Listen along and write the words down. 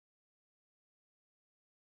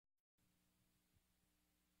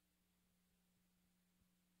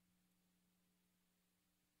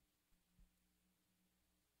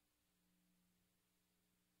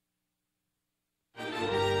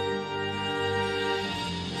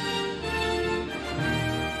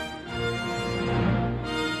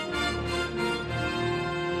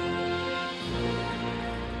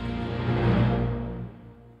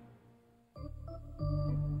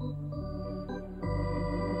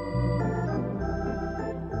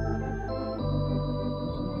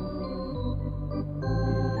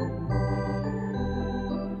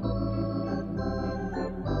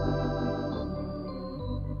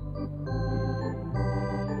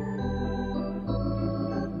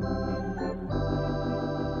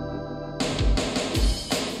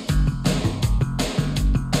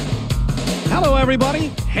Hello, everybody.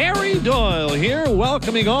 Harry Doyle here,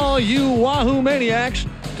 welcoming all you Wahoo maniacs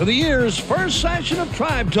to the year's first session of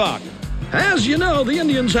Tribe Talk. As you know, the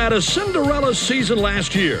Indians had a Cinderella season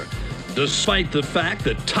last year. Despite the fact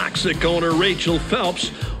that toxic owner Rachel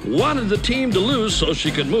Phelps wanted the team to lose so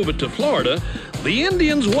she could move it to Florida, the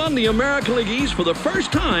Indians won the American League East for the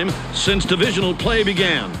first time since divisional play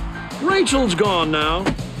began. Rachel's gone now,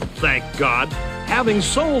 thank God, having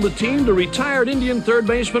sold the team to retired Indian third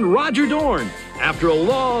baseman Roger Dorn after a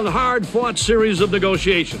long, hard-fought series of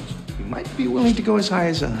negotiations. You might be willing to go as high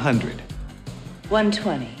as 100.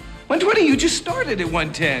 120. 120? You just started at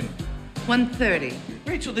 110. 130.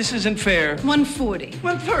 Rachel, this isn't fair. 140.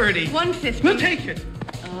 130. 150. We'll take it.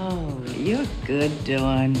 Oh, you're good,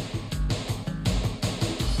 Dawn.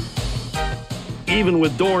 Even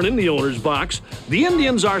with Dorn in the owner's box, the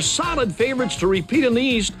Indians are solid favorites to repeat in the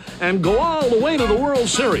East and go all the way to the World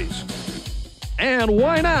Series. And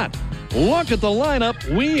why not? Look at the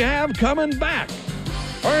lineup we have coming back.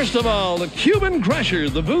 First of all, the Cuban crusher,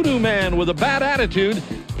 the voodoo man with a bad attitude,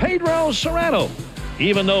 Pedro Serrano.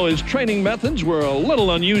 Even though his training methods were a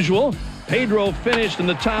little unusual, Pedro finished in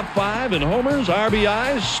the top 5 in homers,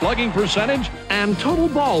 RBIs, slugging percentage, and total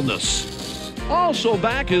baldness. Also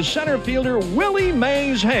back is center fielder Willie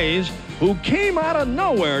Mays Hayes, who came out of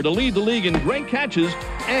nowhere to lead the league in great catches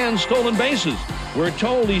and stolen bases. We're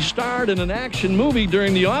told he starred in an action movie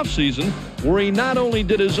during the offseason where he not only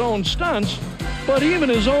did his own stunts, but even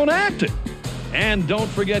his own acting. And don't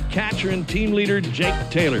forget catcher and team leader Jake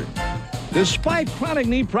Taylor. Despite chronic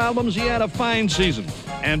knee problems, he had a fine season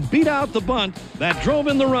and beat out the bunt that drove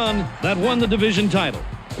in the run that won the division title.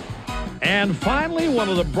 And finally, one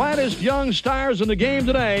of the brightest young stars in the game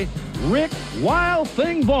today, Rick Wild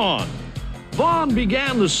Thing Vaughn. Vaughn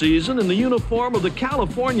began the season in the uniform of the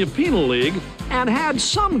California Penal League and had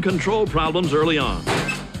some control problems early on.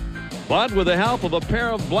 But with the help of a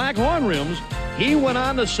pair of black horn rims, he went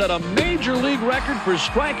on to set a major league record for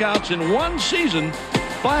strikeouts in one season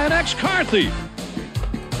by an ex-car thief.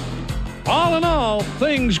 All in all,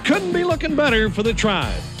 things couldn't be looking better for the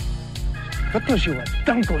Tribe.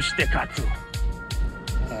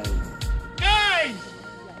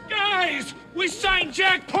 Guys! We signed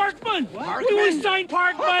Jack Parkman! We signed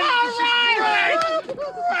Parkman! All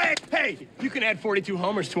right! Hey, you can add 42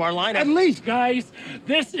 homers to our lineup. At least, guys,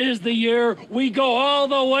 this is the year we go all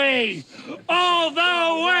the way! All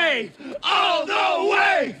the way! All the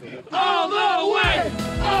way! All the way!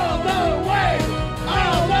 All the way!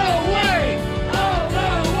 All the way! All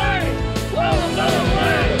the way! All the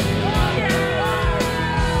way!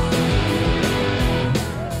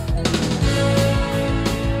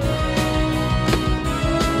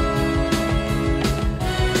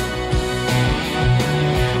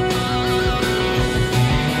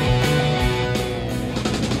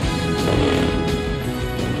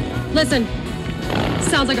 Listen,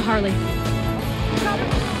 sounds like a Harley.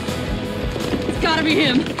 It's gotta be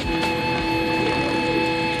him.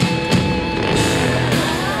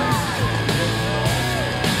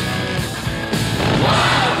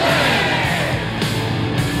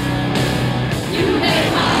 You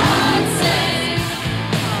made my heart sing.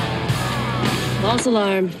 False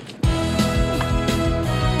alarm.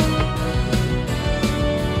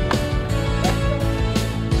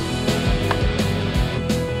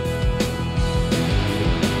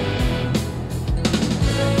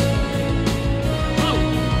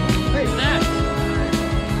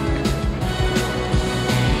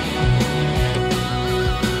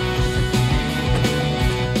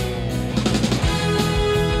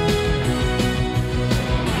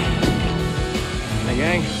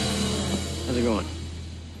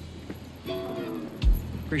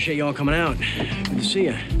 Appreciate you all coming out. Good to see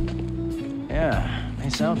you. Yeah,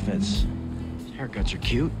 nice outfits. These haircuts are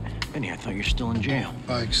cute. Benny, I thought you were still in jail.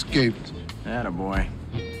 I escaped. Attaboy. What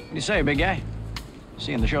do you say, big guy?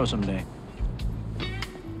 See you in the show someday.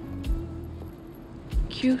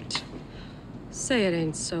 Cute? Say it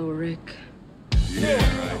ain't so, Rick.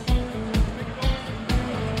 Yeah, right.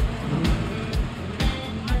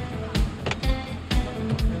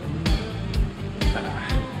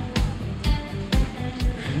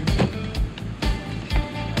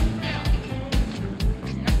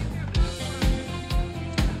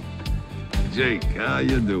 Jake, how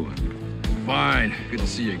you doing? Fine. Good to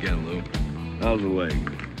see you again, Lou. How's the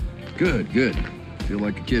leg? Good, good. Feel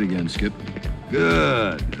like a kid again, Skip.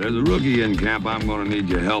 Good. There's a rookie in camp I'm gonna need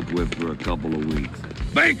your help with for a couple of weeks.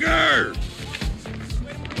 Baker!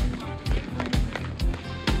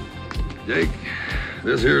 Jake,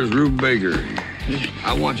 this here's Rube Baker.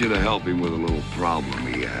 I want you to help him with a little problem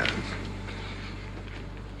he has.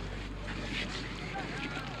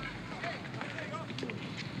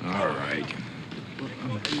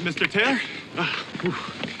 Mr. Taylor?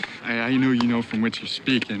 I know you know from which you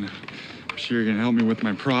speak, and I'm sure you're going to help me with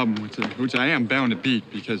my problem, which I am bound to beat,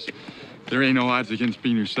 because there ain't no odds against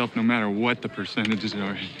being yourself no matter what the percentages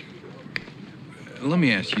are. Let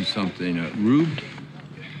me ask you something. Rube?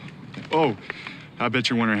 Oh, I bet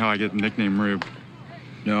you're wondering how I get the nickname Rube.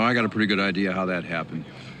 No, I got a pretty good idea how that happened.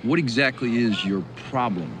 What exactly is your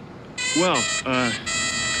problem? Well,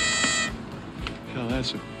 hell,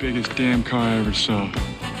 that's the biggest damn car I ever saw.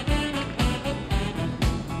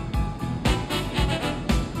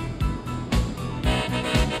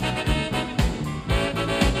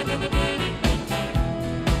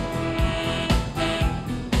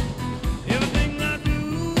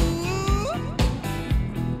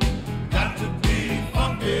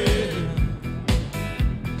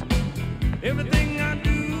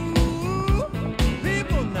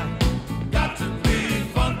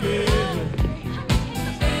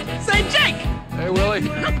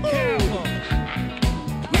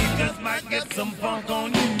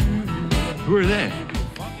 Who are they?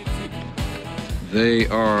 They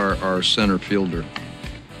are our center fielder.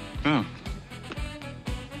 Oh.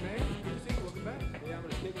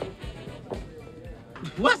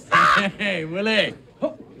 What's up? Hey, Willie.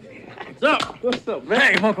 What's up? What's up, man?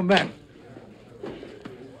 Hey, welcome back.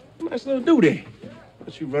 Nice little duty.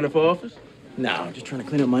 What, you running for office? No, I'm just trying to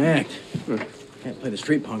clean up my act. Can't play the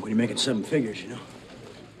street punk when you're making 7 figures, you know?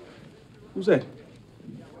 Who's that?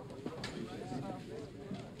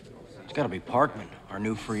 It's gotta be Parkman, our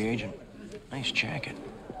new free agent. Nice jacket.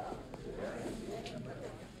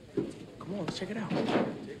 Come on, let's check it out.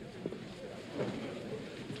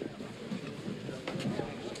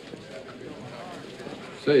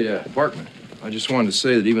 Say, Parkman, I just wanted to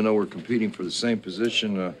say that even though we're competing for the same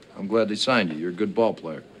position, I'm glad they signed you. You're a good ball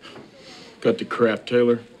player. Cut the crap,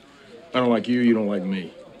 Taylor. I don't like you, you don't like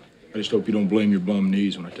me. I just hope you don't blame your bum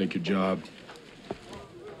knees when I take your job.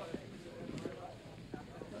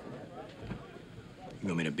 You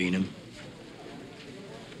want me to beat him?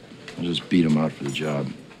 I'll just beat him out for the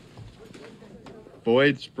job.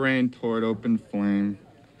 Void sprained toward open flame.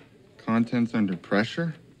 Contents under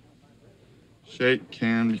pressure. Shake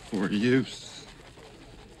can before use.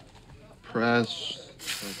 Press.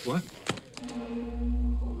 What?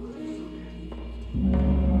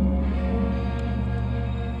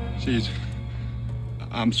 Jeez.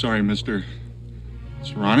 I'm sorry, Mr.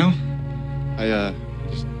 Serrano.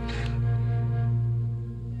 Just...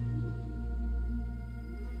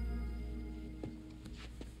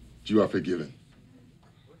 You are forgiven.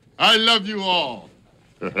 I love you all.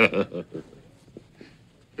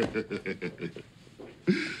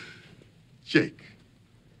 Jake,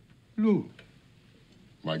 Lou,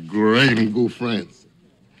 my great and good friends.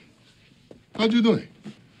 How you doing?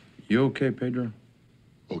 You okay, Pedro?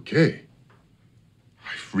 Okay.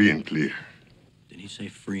 I'm free and clear. Did he say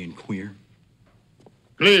free and queer?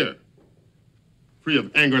 Clear. Free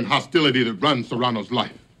of anger and hostility that runs Serrano's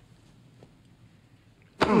life.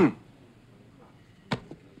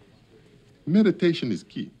 Meditation is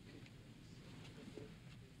key.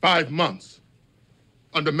 5 months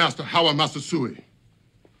under Master Howard Masasui.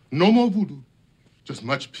 No more voodoo, just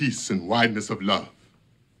much peace and wideness of love.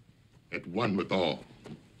 At one with all.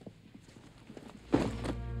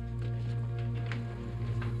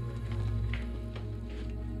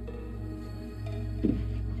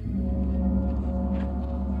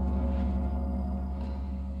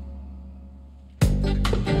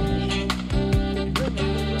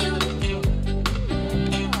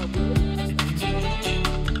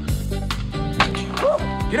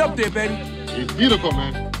 Get up there, baby. It's beautiful,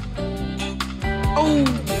 man. Oh!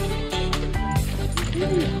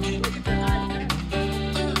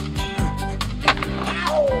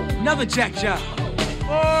 Another jack job.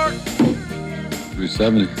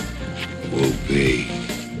 370. Will be.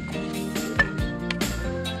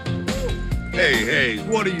 Hey,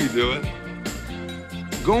 what are you doing?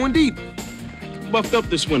 Going deep. Buffed up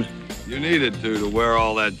this winter. You needed to wear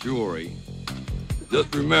all that jewelry.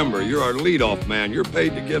 Just remember, you're our leadoff man. You're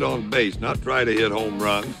paid to get on base, not try to hit home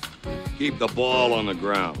runs. Keep the ball on the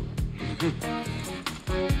ground.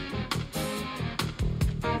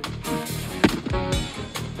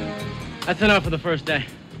 That's enough for the first day.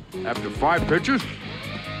 After 5 pitches?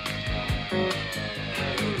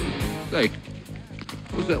 Say,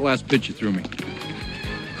 what's that last pitch you threw me?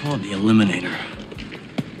 Call it the Eliminator.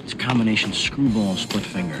 It's a combination screwball and split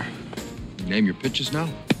finger. You name your pitches now?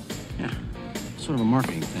 Yeah, sort of a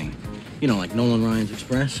marketing thing. You know, like Nolan Ryan's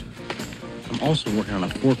Express. I'm also working on a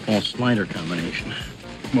forkball slider combination.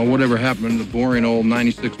 Well, whatever happened to the boring old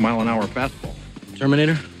 96-mile-an-hour fastball?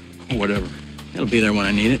 Terminator? Whatever. It'll be there when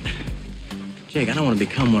I need it. Jake, I don't want to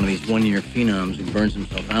become one of these one-year phenoms who burns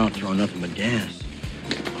himself out throwing nothing but gas.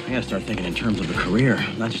 I gotta start thinking in terms of a career,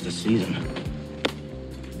 not just a season.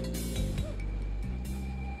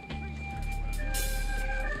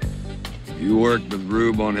 You worked with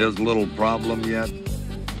Rube on his little problem yet?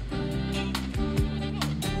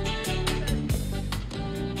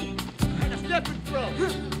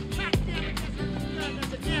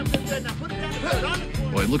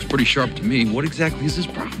 Well, it looks pretty sharp to me. What exactly is his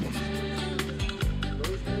problem?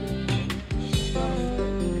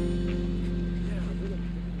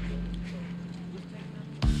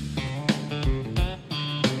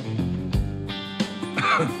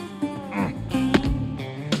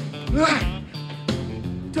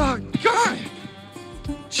 Doggone it!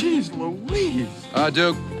 Jeez Louise!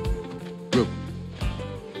 Duke. Rube.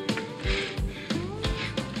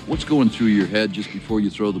 What's going through your head just before you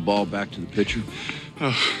throw the ball back to the pitcher?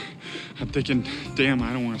 Oh, I'm thinking, damn,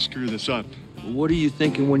 I don't want to screw this up. Well, what are you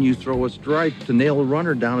thinking when you throw a strike to nail a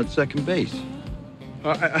runner down at second base?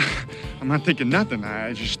 I'm not thinking nothing.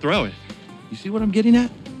 I just throw it. You see what I'm getting at?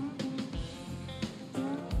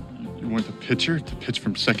 You want the pitcher to pitch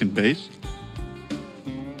from second base?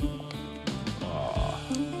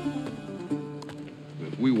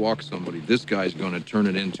 If we walk somebody, this guy's going to turn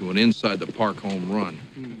it into an inside-the-park home run.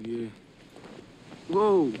 Yeah.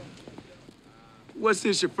 Whoa. What's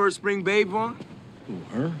this, your first spring babe, Vaughn? Who,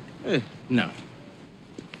 her? No.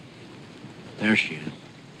 There she is.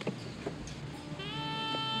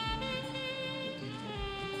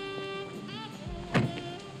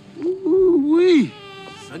 Ooh-wee.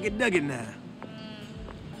 Suck it, dug it now.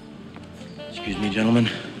 Excuse me, gentlemen.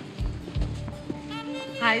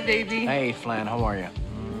 Hi, baby. Hey, Flan, how are you?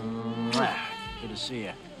 Good to see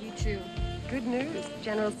you. You too. Good news.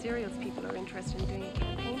 General Cereals people are interested in doing a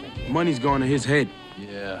campaign with you. Money's going to his head.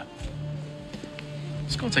 Yeah.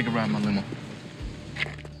 Let's go take a ride in my limo.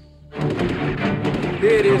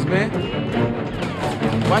 There it is, man.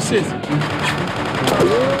 Watch this.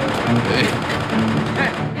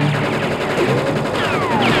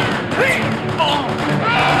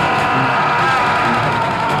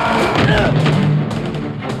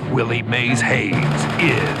 Willie Mays Hayes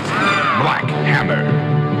is Black Hammer.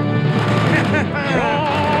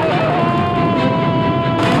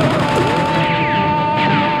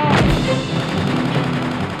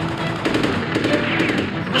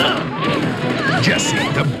 Jesse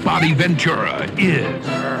the Body Ventura is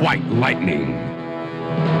White Lightning.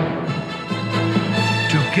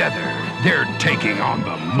 Together, they're taking on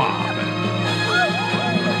the mob.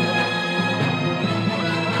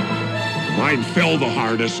 Mine fell the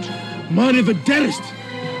hardest. Mine the deadest.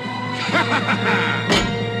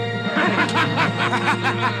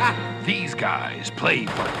 These guys play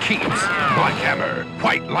for keeps. Black Hammer,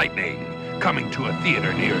 White Lightning, coming to a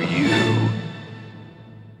theater near you.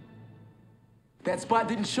 That spot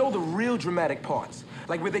didn't show the real dramatic parts,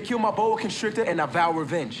 like where they kill my boa constrictor and I vow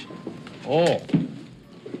revenge. Oh.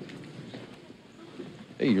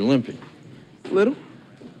 Hey, you're limping. Little?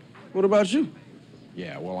 What about you?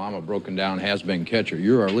 Yeah, well, I'm a broken-down has-been catcher.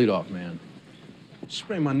 You're our leadoff man.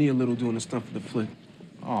 Sprained my knee a little doing the stuff for the flip.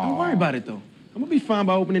 Aw. Don't worry about it, though. I'm gonna be fine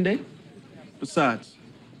by opening day. Besides,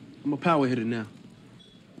 I'm a power hitter now.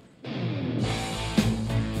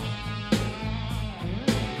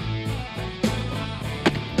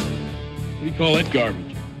 What do you call that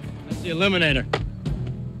garbage? That's the Eliminator.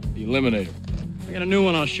 The Eliminator. I got a new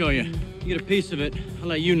one I'll show you. You get a piece of it, I'll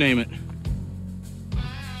let you name it.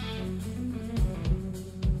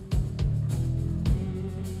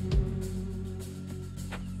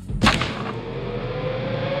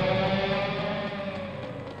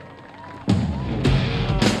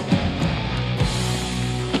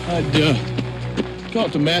 I'd call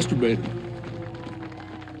it the masturbator.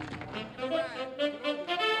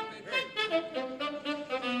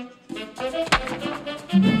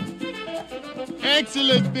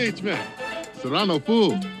 Excellent pitch, man. Serrano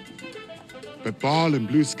full. But ball and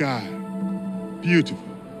blue sky. Beautiful.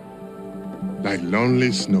 Like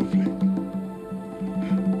lonely snowflake.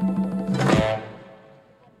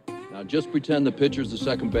 Now just pretend the pitcher's the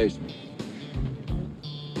second baseman.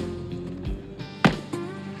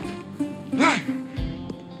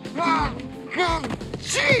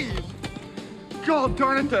 Jeez! God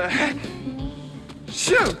darn it, the heck!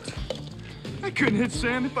 Shoot! I couldn't hit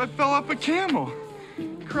sand if I fell off a camel.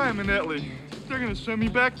 Criminelli, they're gonna send me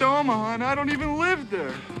back to Omaha and I don't even live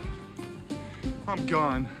there. I'm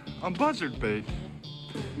gone. I'm buzzard bait.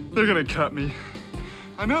 They're gonna cut me.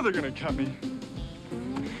 I know they're gonna cut me.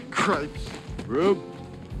 Cripes. Rube,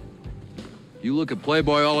 you look at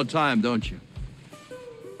Playboy all the time, don't you?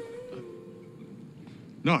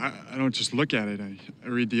 No, I don't just look at it. I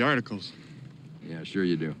read the articles. Yeah, sure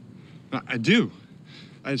you do. I do.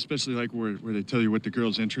 I especially like where they tell you what the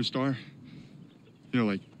girls' interests are. You know,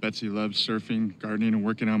 like Betsy loves surfing, gardening, and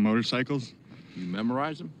working on motorcycles. You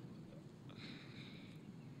memorize them?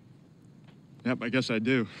 Yep, I guess I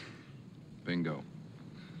do. Bingo.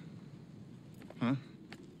 Huh?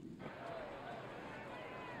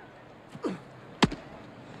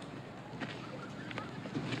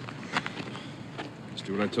 Let's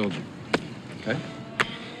do what I told you. Okay?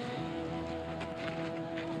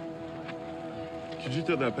 Could you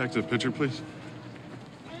throw that back to the pitcher, please?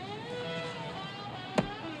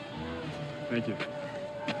 Thank you.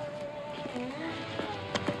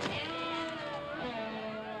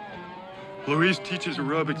 Louise teaches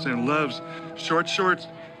aerobics and loves short shorts,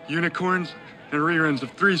 unicorns, and reruns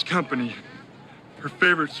of Three's Company. Her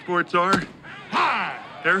favorite sports are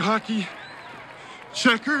air hockey,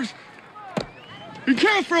 checkers, and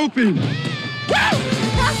calf roping.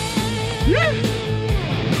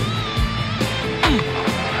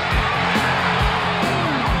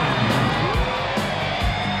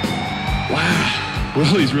 Wow,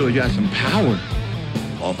 Willie's really got some power.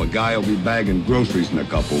 Off a guy who'll be bagging groceries in a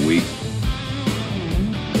couple weeks.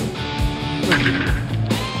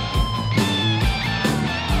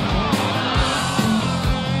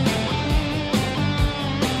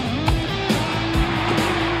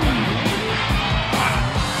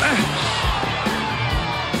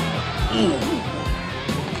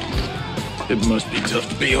 It must be tough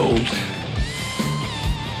to be old.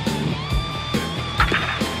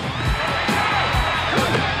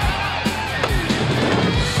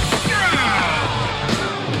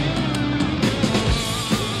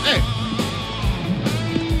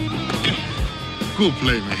 Good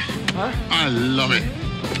play, man. Huh? I love it.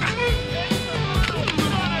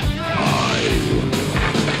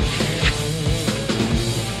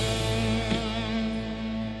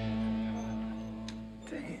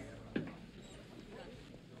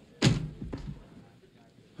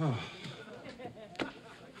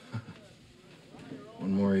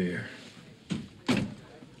 One more year.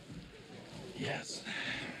 Yes.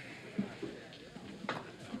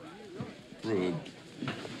 Rube,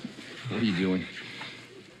 what are you doing?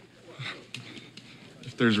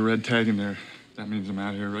 If there's a red tag in there, that means I'm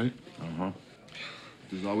out here, right? Uh-huh.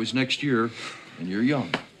 There's always next year, and you're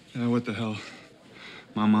young. Yeah, what the hell?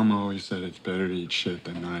 My mama always said it's better to eat shit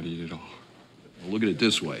than not eat it all. Well, look at it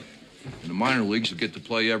this way. In the minor leagues, you get to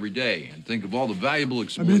play every day, and think of all the valuable I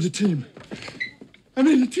experience. made the team. I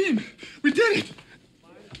made the team. We did it.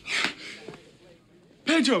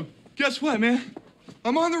 Pedro, guess what, man?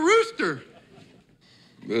 I'm on the rooster.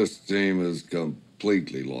 This team has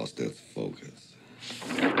completely lost its focus.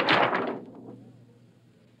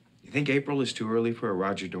 You think April is too early for a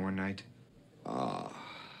Roger Dorn night?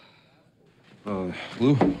 Lou?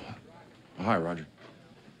 Hi, Roger.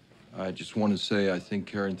 I just want to say I think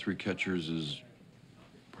carrying 3 catchers is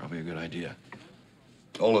probably a good idea.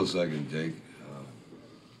 Hold a second, Jake.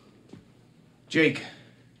 Jake,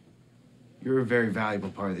 you're a very valuable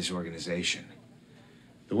part of this organization.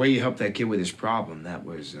 The way you helped that kid with his problem, that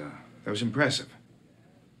was impressive.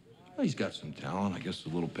 Well, he's got some talent. I guess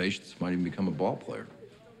with a little patience, might even become a ball player.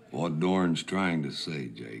 What Dorn's trying to say,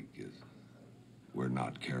 Jake, is we're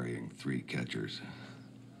not carrying 3 catchers.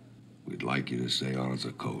 We'd like you to stay on as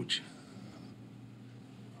a coach.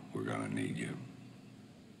 We're gonna need you.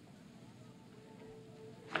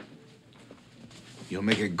 You'll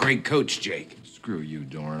make a great coach, Jake. Screw you,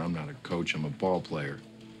 Dorn. I'm not a coach. I'm a ball player.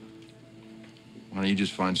 Why don't you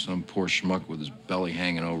just find some poor schmuck with his belly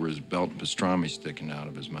hanging over his belt and pastrami sticking out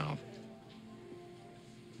of his mouth?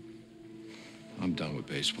 I'm done with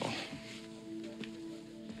baseball.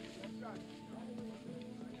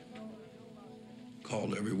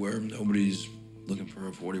 Called everywhere. Nobody's looking for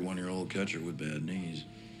a 41-year-old catcher with bad knees.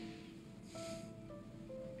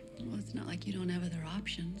 Well, it's not like you don't have other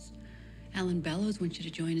options. Alan Bellows wants you to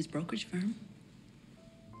join his brokerage firm.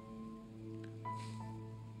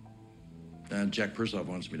 And Jack Persoff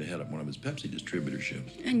wants me to head up one of his Pepsi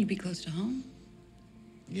distributorships. And you'd be close to home.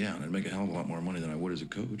 Yeah, and I'd make a hell of a lot more money than I would as a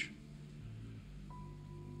coach.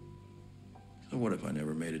 So what if I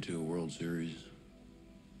never made it to a World Series?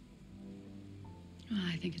 Well,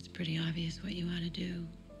 I think it's pretty obvious what you ought to do.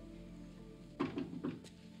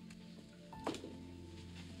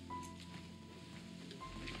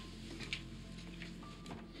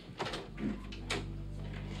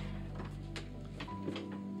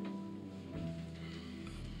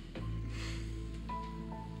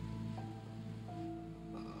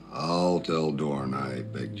 I'll tell Dorn I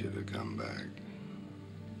begged you to come back.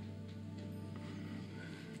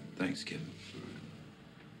 Thanks, kid.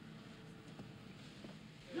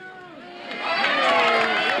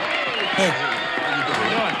 Hey. How you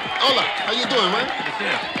doing? Hola. How you doing, man?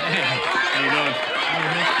 Hey. How you doing?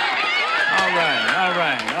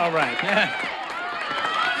 All right.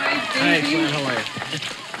 Hey, Flan, how are you?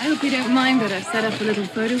 I hope you don't mind, but I've set up a little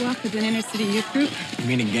photo walk with an inner city youth group. You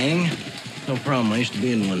mean a gang? No problem. I used to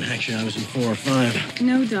be in one. Actually, I was in 4 or 5.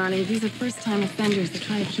 No, Donnie, these are first-time offenders. They're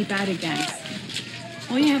trying to keep out of gangs.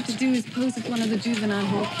 All you have to do is pose with one of the juvenile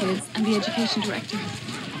hall kids and the education director.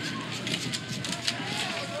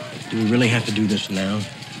 Do we really have to do this now?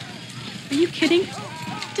 Are you kidding?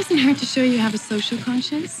 It doesn't hurt to show you have a social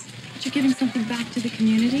conscience. That you're giving something back to the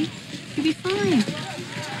community. You'll be fine.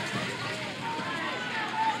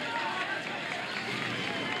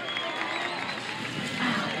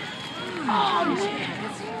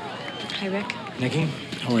 Hi, Rick. Nikki,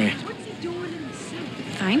 how are you?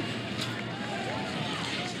 Fine.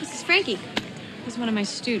 This is Frankie. He's one of my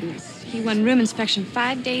students. He won room inspection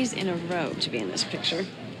 5 days in a row to be in this picture.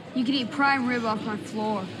 You could eat prime rib off my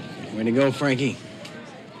floor. Way to go, Frankie.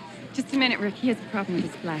 Just a minute, Rick. He has a problem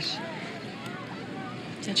with his flesh.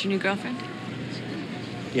 Is that your new girlfriend?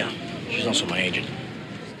 Yeah, she's also my agent.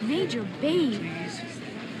 Major babe.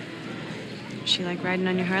 Is she like riding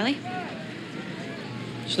on your Harley?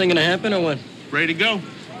 This thing gonna happen or what? Ready to go?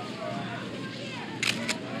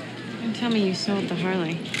 Don't tell me you sold the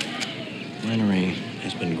Harley. Flannery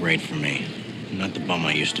has been great for me. I'm not the bum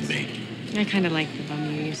I used to be. I kind of like the bum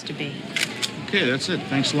you used to be. Okay, that's it.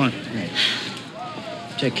 Thanks a lot. Great.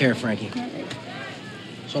 Take care, Frankie.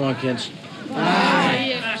 So long, kids.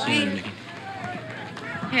 Bye. See you later, Nikki.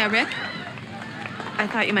 Hey, Rick. I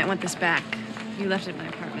thought you might want this back. You left it in my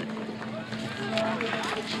apartment.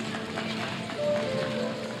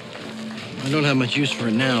 I don't have much use for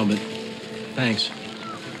it now, but thanks.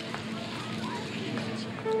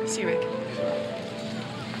 See you, Rick.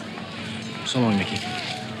 So long, Nikki.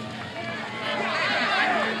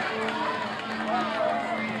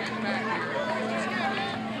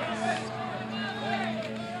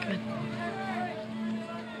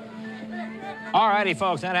 All righty,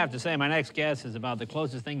 folks, I'd have to say my next guest is about the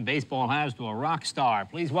closest thing baseball has to a rock star.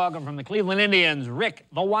 Please welcome from the Cleveland Indians, Rick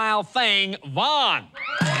the Wild Thing Vaughn.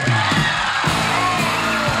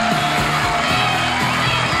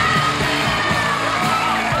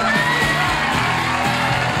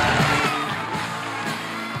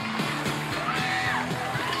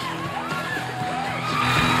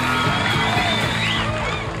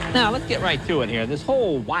 Now, let's get right to it here. This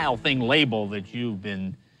whole Wild Thing label that you've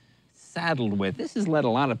been saddled with, this has led a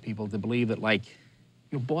lot of people to believe that, like,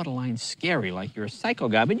 you're borderline scary, like you're a psycho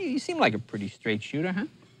guy, but you seem like a pretty straight shooter, huh?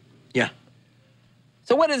 Yeah.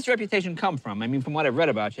 So where does this reputation come from? I mean, from what I've read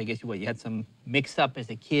about you, I guess you had some mix-up as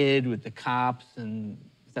a kid with the cops, and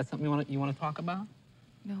is that something you want to talk about?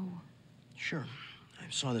 No. Sure. I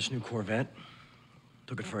saw this new Corvette.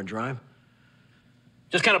 Took it for a drive.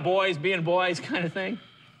 Just kind of boys being boys kind of thing?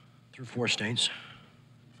 Through 4 states.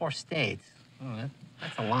 4 states? Oh,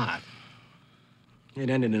 that's a lot. It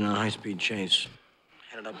ended in a high-speed chase.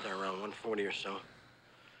 Headed up there around 140 or so.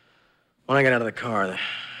 When I got out of the car, the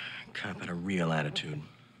cop had a real attitude.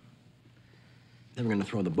 They were gonna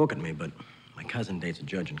throw the book at me, but my cousin dates a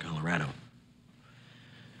judge in Colorado.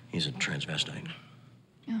 He's a transvestite.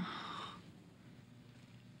 Oh.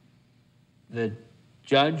 The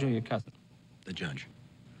judge or your cousin? The judge.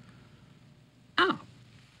 Oh.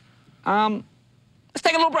 Let's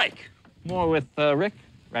take a little break. More with Rick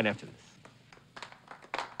right after this.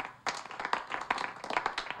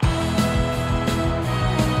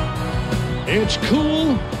 It's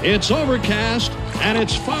cool, it's overcast, and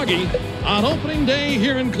it's foggy on opening day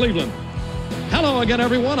here in Cleveland. Hello again,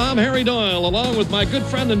 everyone. I'm Harry Doyle, along with my good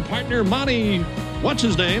friend and partner, Monty,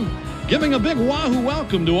 what's-his-name, giving a big wahoo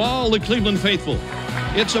welcome to all the Cleveland faithful.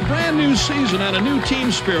 It's a brand new season and a new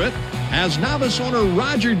team spirit, as novice owner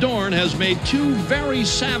Roger Dorn has made 2 very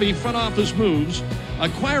savvy front office moves,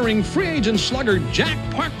 acquiring free agent slugger Jack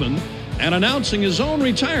Parkman and announcing his own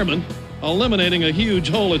retirement, eliminating a huge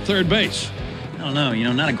hole at third base. I don't know,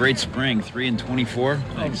 not a great spring, 3-24.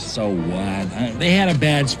 Oh, so what? They had a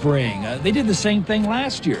bad spring. They did the same thing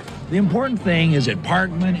last year. The important thing is that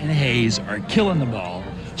Parkman and Hayes are killing the ball.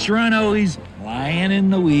 Serrano, he's lying in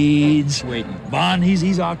the weeds. Waiting. Vaughn,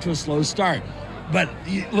 he's off to a slow start. But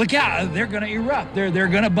look out, they're going to erupt. They're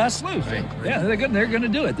going to bust loose. Right. Yeah, they're going to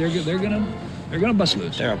do it. They're going to bust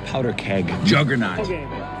loose. They're a powder keg. Juggernaut. Okay.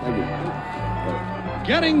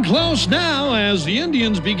 Getting close now as the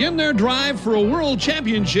Indians begin their drive for a world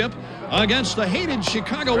championship against the hated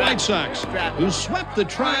Chicago White Sox, who swept the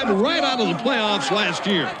Tribe right out of the playoffs last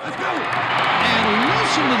year. And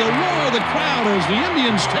listen to the roar of the crowd as the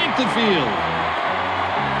Indians take the field.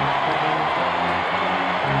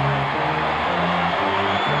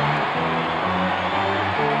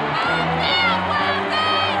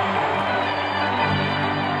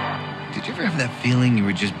 feeling you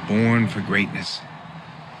were just born for greatness.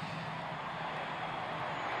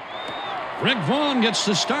 Rick Vaughn gets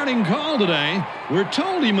the starting call today. We're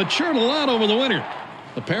told he matured a lot over the winter.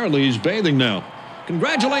 Apparently he's bathing now.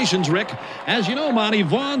 Congratulations, Rick. As you know, Monty,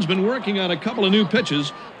 Vaughn's been working on a couple of new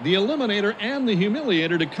pitches, the Eliminator and the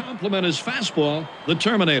Humiliator, to complement his fastball, the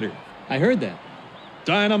Terminator. I heard that.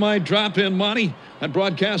 Dynamite drop in, Monty. That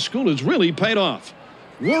broadcast school has really paid off.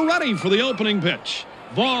 We're ready for the opening pitch.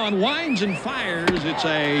 Vaughn winds and fires. It's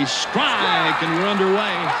a strike, and we're underway.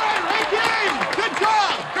 All right, Ricky! Good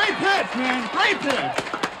job! Great pitch, man! Great pitch!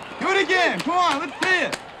 Do it again! Come on, let's see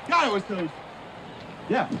it! Got it, West Coast.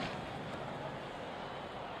 Yeah.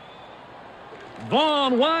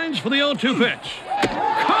 Vaughn winds for the 0-2 pitch.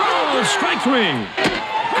 Called strike 3.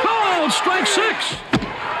 Called strike 6.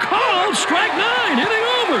 Called strike 9. Hitting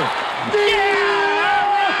over. Yeah!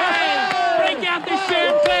 Break out the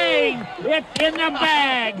champagne. It's in the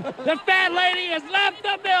bag. The fat lady has left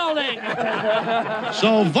the building.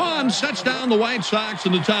 So Vaughn sets down the White Sox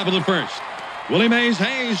in the top of the first. Willie Mays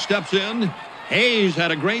Hayes steps in. Hayes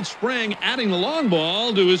had a great spring, adding the long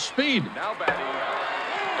ball to his speed. Now batting,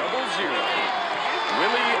 0-0.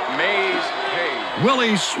 Willie Mays Hayes.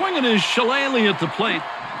 Willie swinging his shillelagh at the plate.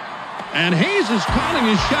 And Hayes is calling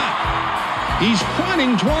his shot. He's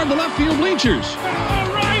pointing toward the left field bleachers.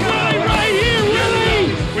 Right here,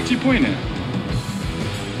 Willie! What's he pointing at?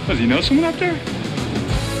 Does he know someone up there?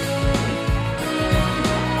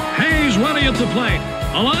 Hayes ready at the plate.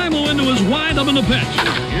 Alimo into his windup in the pitch.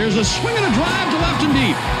 Here's a swing and a drive to left and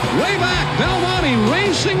deep. Way back, Belmonte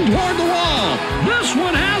racing toward the wall. This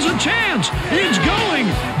one has a chance. It's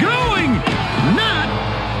going, not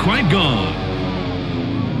quite gone.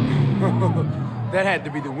 That had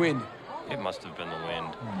to be the wind. It must have been the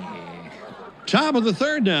wind. Top of the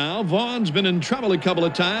third now. Vaughn's been in trouble a couple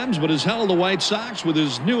of times, but has held the White Sox with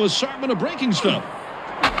his new assortment of breaking stuff.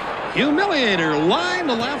 Humiliator line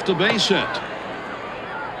to left, a base hit.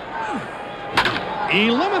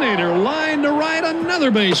 Eliminator line to right,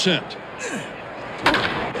 another base hit.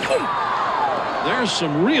 There's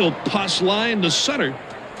some real pus line to center.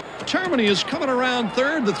 Termini is coming around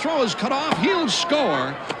third. The throw is cut off. He'll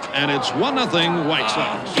score, and it's 1-0 White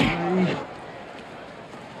Sox.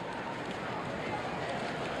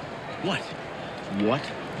 What?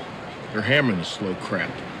 You're hammering the slow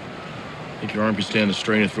crap. Think your arm can stand the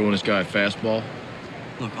strain of throwing this guy a fastball?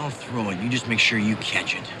 Look, I'll throw it. You just make sure you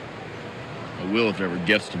catch it. I will if it ever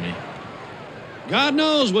gets to me. God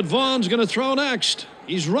knows what Vaughn's going to throw next.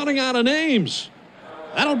 He's running out of names.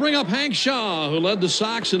 That'll bring up Hank Shaw, who led the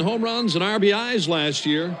Sox in home runs and RBIs last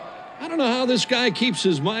year. I don't know how this guy keeps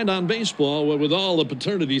his mind on baseball with all the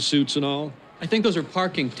paternity suits and all. I think those are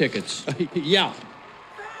parking tickets. Yeah.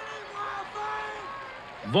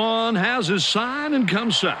 Vaughn has his sign and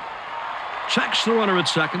comes set. Checks the runner at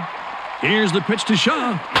second. Here's the pitch to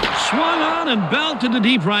Shaw. Swung on and belted to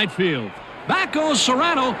deep right field. Back goes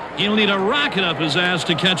Serrano. He'll need a rocket up his ass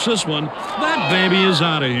to catch this one. That baby is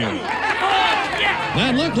out of here.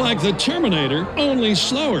 That looked like the Terminator, only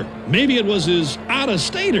slower. Maybe it was his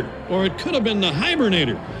out-of-stater, or it could have been the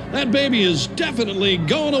hibernator. That baby is definitely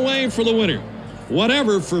going away for the winter.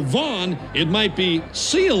 Whatever for Vaughn, it might be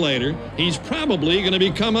see you later. He's probably going to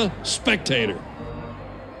become a spectator.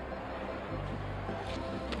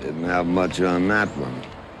 Didn't have much on that one.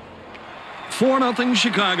 4-0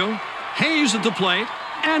 Chicago. Hayes at the plate,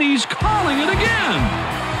 and he's calling it again.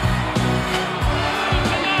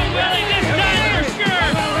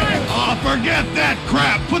 Oh, forget that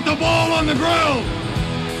crap. Put the ball on the grill.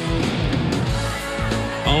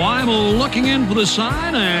 Alimo looking in for the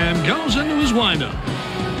sign and goes into his windup.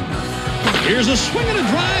 Here's a swing and a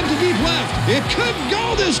drive to deep left. It could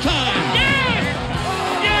go this time. Yes!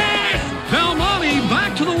 Yes! Belmonte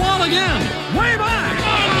back to the wall again. Way back.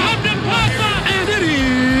 Come to Papa! And it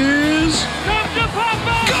is... Come to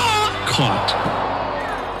Papa! Caught.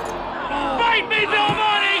 Fight me,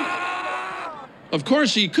 Belmonte! Of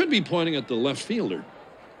course, he could be pointing at the left fielder.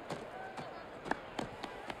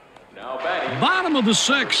 Now batting. Bottom of the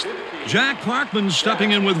sixth. Jack Parkman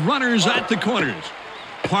stepping in with runners at the corners.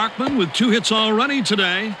 Parkman with 2 hits already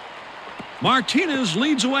today. Martinez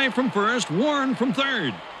leads away from first. Warren from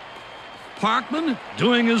third. Parkman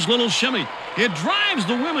doing his little shimmy. It drives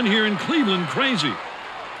the women here in Cleveland crazy.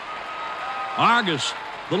 Argus,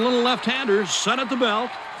 the little left-hander, set at the belt.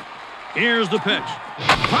 Here's the pitch.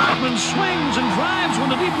 Parkman swings and drives one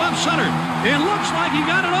to deep left center. It looks like he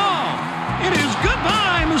got it all. It is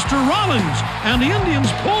goodbye, Mr. Rollins. And the Indians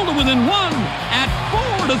pulled to within 1 at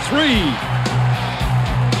 4-3.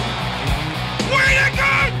 Way to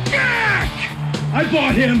go, Jack! I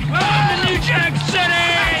bought him. Oh, New Jack City!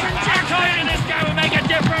 told you this guy would make a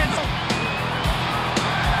difference.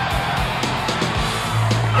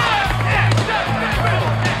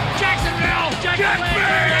 Jacksonville!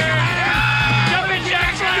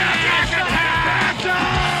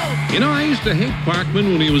 You know, I used to hate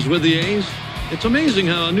Parkman when he was with the A's. It's amazing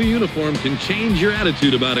how a new uniform can change your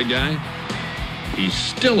attitude about a guy. He's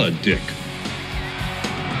still a dick.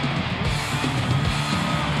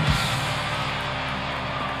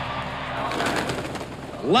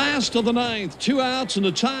 Last of the ninth, 2 outs and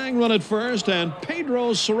a tying run at first, and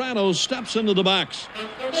Pedro Serrano steps into the box.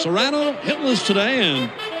 Serrano hitless today and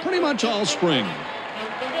pretty much all spring.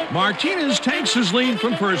 Martinez takes his lead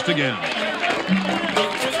from first again.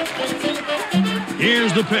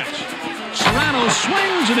 Here's the pitch. Serrano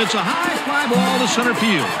swings, and it's a high fly ball to center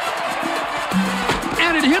field.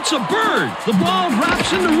 And it hits a bird. The ball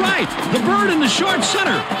drops into right. The bird into short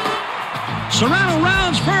center. Serrano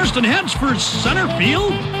rounds first and heads for center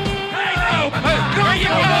field.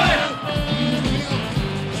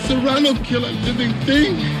 Serrano kill a living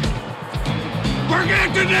thing. Bark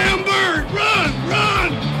at the damn bird! Run!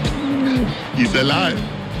 Run! He's alive.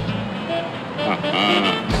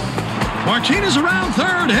 Martinez around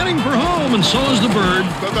third, heading for home, and so is the bird.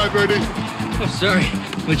 Bye-bye, birdie. Oh, sorry.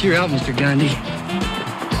 What's your help, Mr. Gandhi?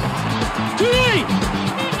 Too late!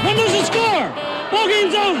 When does it score? Ball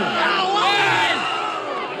game's over.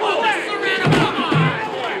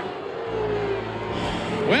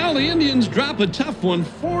 Well, the Indians drop a tough one,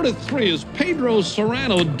 4-3, as Pedro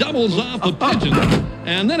Serrano doubles off a pigeon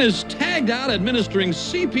and then is tagged out administering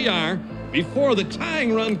CPR before the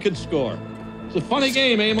tying run could score. It's a funny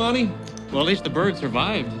game, eh, Monty? Well, at least the bird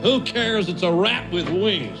survived. Who cares? It's a rat with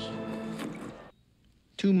wings.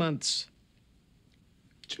 2 months.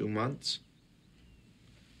 2 months?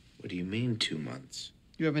 What do you mean, 2 months?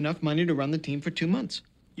 You have enough money to run the team for 2 months.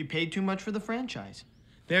 You paid too much for the franchise.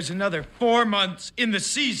 There's another 4 months in the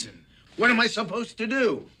season. What am I supposed to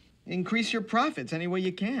do? Increase your profits any way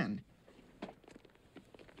you can.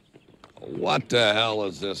 What the hell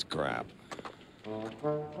is this crap?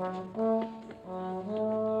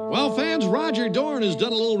 Well, fans, Roger Dorn has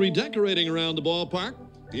done a little redecorating around the ballpark.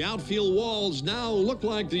 The outfield walls now look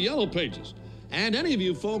like the Yellow Pages. And any of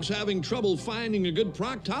you folks having trouble finding a good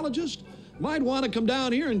proctologist might want to come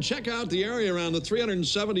down here and check out the area around the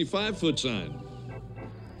 375-foot sign.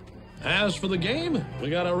 As for the game, we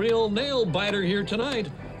got a real nail-biter here tonight.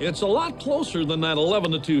 It's a lot closer than that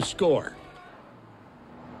 11-2 score.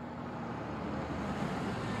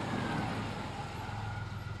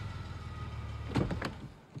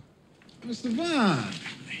 Mr. Vaughn,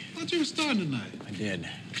 thought you were starting tonight. I did.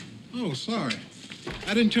 Oh, sorry.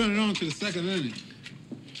 I didn't turn it on to the second inning.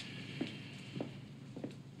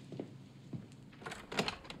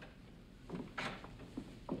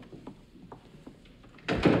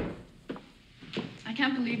 I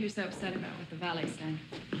can't believe you're so upset about what the Valet said.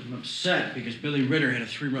 I'm upset because Billy Ritter had a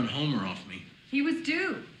 3-run homer off me. He was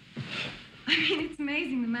due. I mean, it's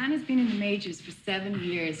amazing. The man has been in the majors for 7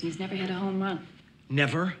 years, and he's never hit a home run.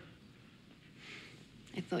 Never?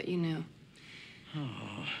 I thought you knew.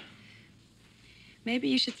 Oh. Maybe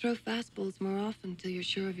you should throw fastballs more often till you're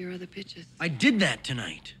sure of your other pitches. I did that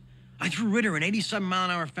tonight. I threw Ritter an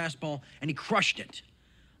 87-mile-an-hour fastball, and he crushed it.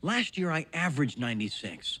 Last year, I averaged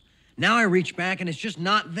 96. Now I reach back, and it's just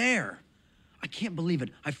not there. I can't believe it.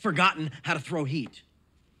 I've forgotten how to throw heat.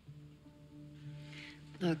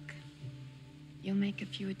 Look, you'll make a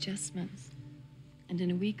few adjustments, and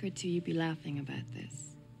in a week or two, you'll be laughing about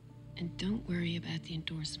this. And don't worry about the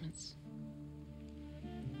endorsements.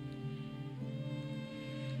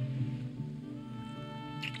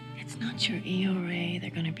 It's not your ERA they're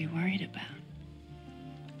going to be worried about.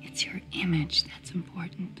 It's your image that's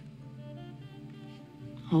important.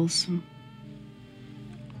 Wholesome,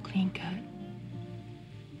 clean cut,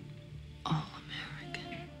 all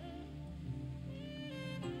American.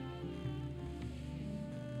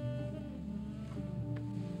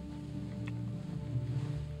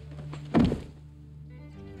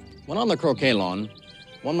 When on the croquet lawn,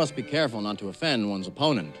 one must be careful not to offend one's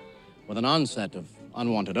opponent with an onset of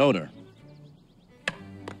unwanted odor.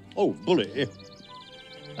 Oh, bully.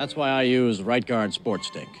 That's why I use Right Guard Sport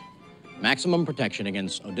Stick. Maximum protection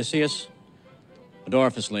against Odysseus,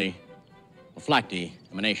 Odoriferously, Olfacti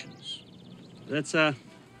emanations. Let's,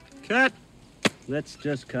 cut. Let's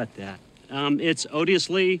just cut that. It's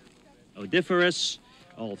odiously, odiferous,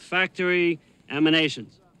 olfactory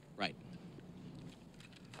emanations. Right.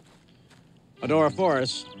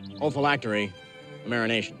 Odoriferous, olfactory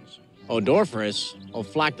emanations. Odoriferous,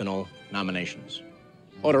 olfactinal nominations.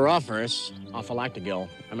 Odoriferous, olfactigal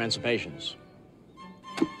emancipations.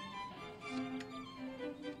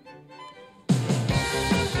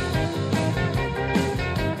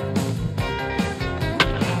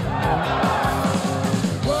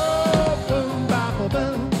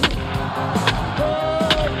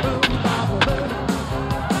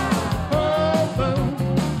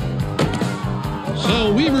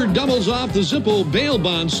 wobbles off the Zippo bail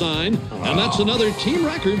bond sign, and that's another team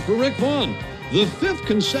record for Rick Vaughn. The 5th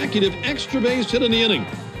consecutive extra base hit in the inning.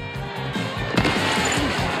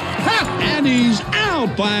 And he's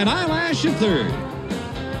out by an eyelash at third.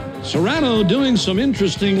 Serrano doing some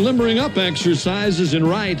interesting limbering up exercises in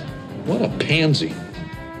right. What a pansy.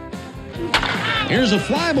 Here's a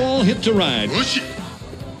fly ball hit to right.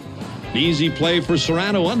 Easy play for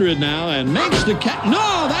Serrano under it now and makes the catch. No,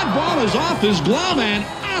 that ball is off his glove and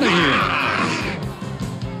out of here.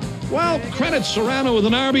 Well, credit Serrano with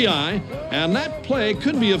an RBI, and that play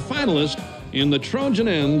could be a finalist in the Trojan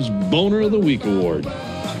Ends Boner of the Week award.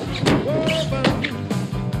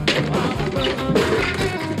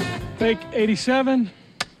 Fake 87.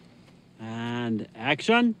 And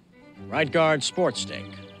action. Right guard, sports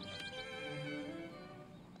stake.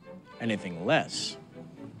 Anything less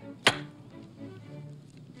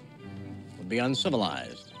would be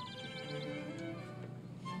uncivilized.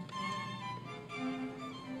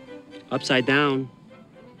 Upside down.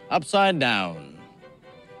 Upside down.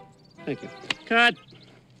 Thank you. Cut.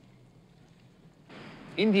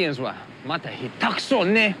 Indians wa mata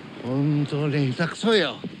hitakuso ne. Hontou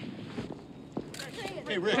hitakuso.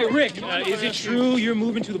 Hey, Rick, is it true you're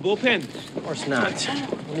moving to the bullpen? Of course not.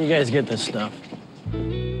 Where do you guys get this stuff?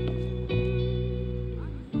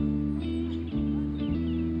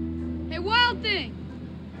 Hey, Wild Thing!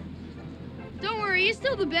 Don't worry, you're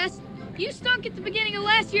still the best. You stunk at the beginning of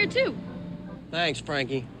last year, too. Thanks,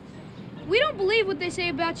 Frankie. We don't believe what they say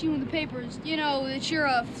about you in the papers. You know, that you're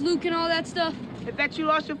a fluke and all that stuff. That you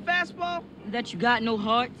lost your fastball? That you got no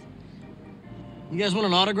heart? You guys want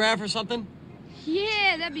an autograph or something?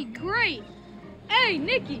 Yeah, that'd be great. Hey,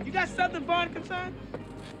 Nicky. You got something Vaughn concerned?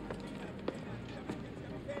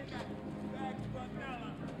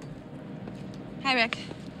 Hi, Rick.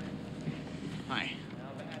 Hi.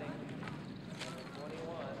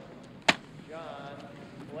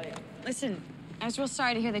 Listen, I was real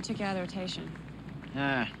sorry to hear they took you out of the rotation.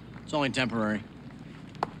 It's only temporary.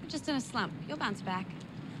 You're just in a slump. You'll bounce back.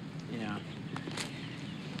 Yeah.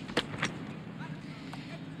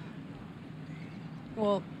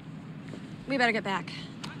 Well, we better get back.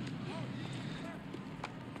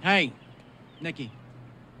 Hey, Nicky.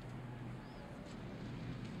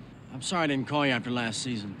 I'm sorry I didn't call you after last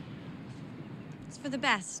season. It's for the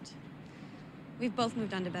best. We've both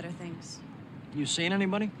moved on to better things. You seen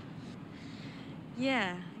anybody?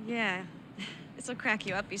 Yeah. This'll crack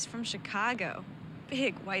you up. He's from Chicago.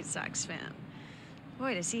 Big White Sox fan.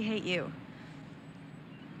 Boy, does he hate you.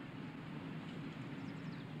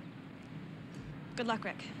 Good luck,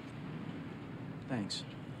 Rick. Thanks.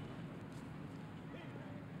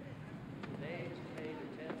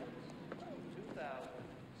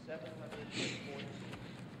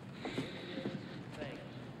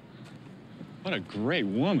 What a great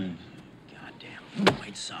woman. Goddamn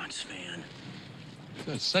White Sox fan.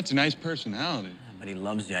 That's such a nice personality. But he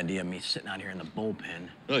loves the idea of me sitting out here in the bullpen.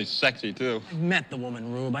 Really sexy, too. I've met the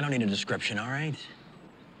woman, Rube. I don't need a description, all right?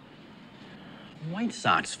 White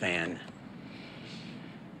Sox fan.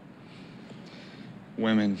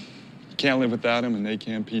 Women. You can't live without them, and they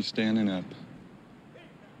can't be standing up.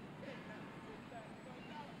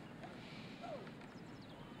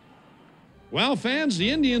 Well, fans, the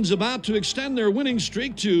Indians about to extend their winning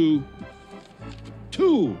streak to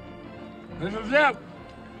 2. This is it.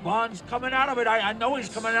 Vaughn's coming out of it. I know he's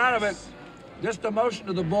coming out of it. This demotion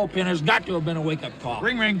to the bullpen has got to have been a wake-up call.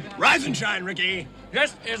 Ring, ring. Rise and shine, Ricky.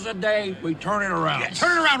 This is the day we turn it around. Yeah,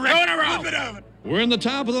 turn it around, Rick. Turn it around. Flip it over. We're in the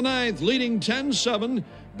top of the 9th, leading 10-7.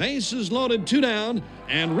 Bases loaded, 2 down,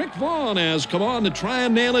 and Rick Vaughn has come on to try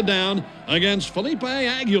and nail it down against Felipe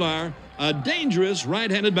Aguilar, a dangerous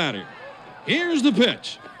right-handed batter. Here's the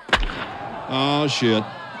pitch. Oh, shit.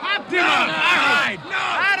 Popped him up. All right. No.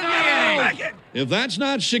 Out of the inning. If that's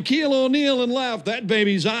not Shaquille O'Neal in left, that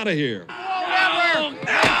baby's out of here. Never.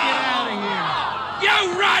 Get out of here.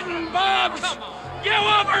 You rotten bums. You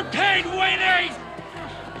overpaid weenies.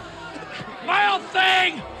 Wild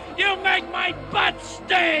Thing, you make my butt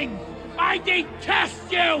sting. I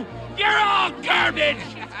detest you. You're all garbage.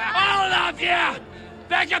 All of you.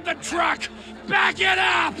 Back up the truck. Back it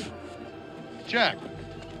up. Jack,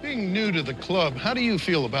 being new to the club, how do you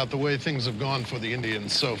feel about the way things have gone for the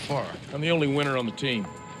Indians so far? I'm the only winner on the team.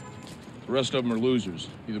 The rest of them are losers,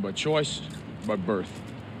 either by choice or by birth.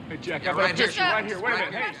 Hey, Jack, I got a picture right here. Wait a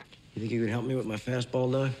minute. Hey. You think you could help me with my fastball,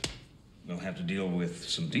 Doc? We'll have to deal with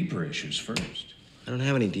some deeper issues first. I don't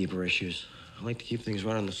have any deeper issues. I like to keep things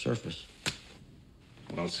right on the surface.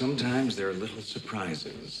 Well, sometimes there are little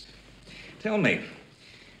surprises. Tell me,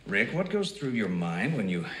 Rick, what goes through your mind when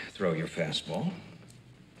you throw your fastball?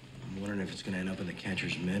 I'm wondering if it's gonna end up in the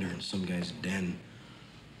catcher's mitt or in some guy's den.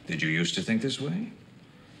 Did you used to think this way?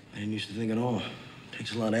 I didn't used to think at all. It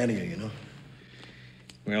takes a lot out of you, you know?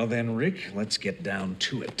 Well then, Rick, let's get down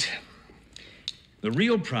to it. The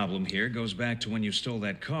real problem here goes back to when you stole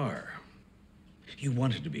that car. You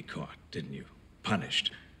wanted to be caught, didn't you?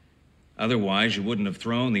 Punished. Otherwise, you wouldn't have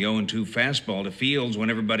thrown the 0-2 fastball to Fields when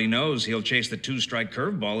everybody knows he'll chase the 2-strike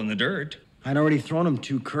curveball in the dirt. I'd already thrown him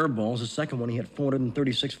 2 curveballs. The second one, he hit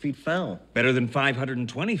 436 feet foul. Better than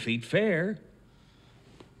 520 feet fair.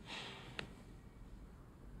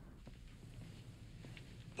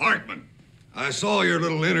 Parkman, I saw your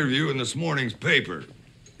little interview in this morning's paper.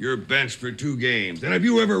 You're benched for 2 games. And if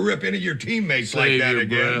you ever rip any of your teammates like that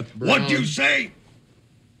again, what'd you say?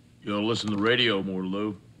 You ought to listen to the radio more,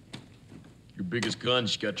 Lou. Your biggest gun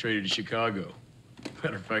just got traded to Chicago.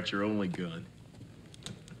 Matter of fact, your only gun.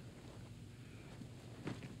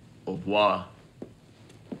 Au revoir.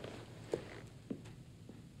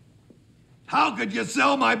 How could you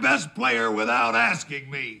sell my best player without asking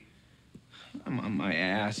me? I'm on my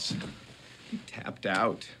ass. I'm tapped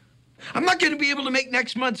out. I'm not going to be able to make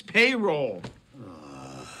next month's payroll.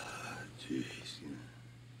 Jeez.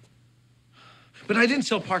 But I didn't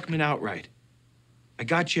sell Parkman outright. I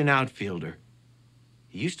got you an outfielder.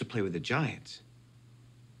 He used to play with the Giants.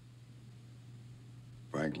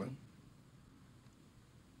 Franklin?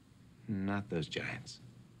 Not those Giants.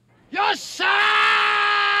 Yes, sir!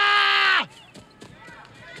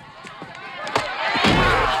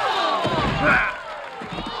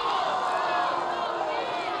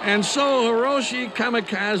 And so Hiroshi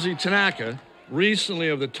Kamikaze Tanaka, recently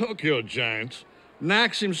of the Tokyo Giants,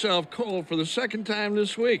 knocks himself cold for the second time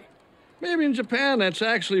this week. Maybe in Japan that's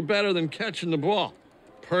actually better than catching the ball.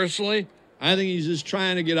 Personally, I think he's just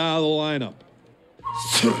trying to get out of the lineup.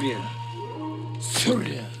 Surya.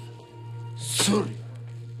 Surya. Surya.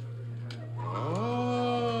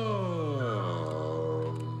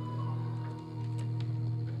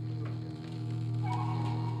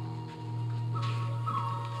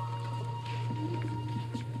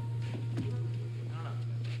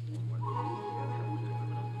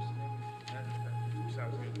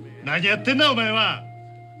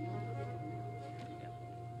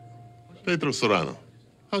 Pedro Serrano,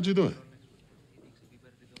 how'd you doing?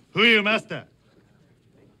 Who are you, master?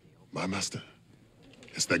 My master.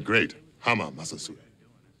 It's that great Hama Masasue.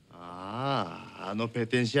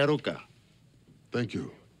 Thank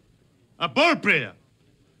you. A ball player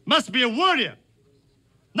must be a warrior,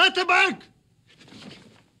 not a bank.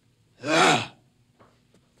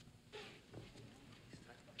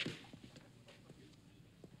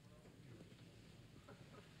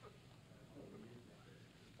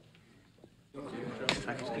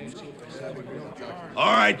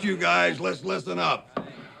 All right, you guys, let's listen up.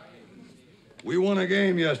 We won a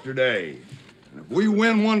game yesterday. And if we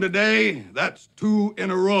win one today, that's 2 in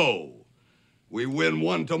a row. We win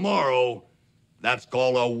one tomorrow, that's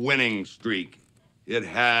called a winning streak. It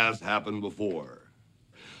has happened before.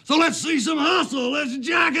 So let's see some hustle. Let's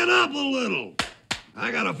jack it up a little.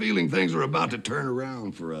 I got a feeling things are about to turn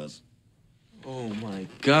around for us. Oh, my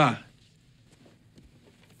God.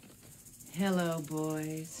 Hello,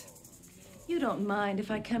 boys. You don't mind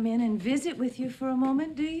if I come in and visit with you for a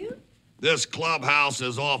moment, do you? This clubhouse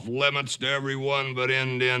is off limits to everyone but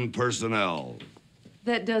Indian personnel.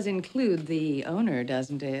 That does include the owner,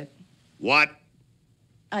 doesn't it? What?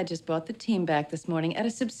 I just bought the team back this morning at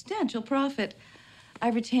a substantial profit. I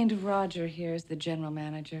retained Roger here as the general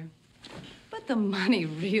manager. But the money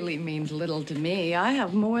really means little to me. I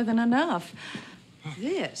have more than enough.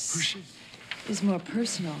 This is more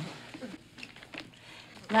personal.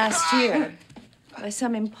 Last year, by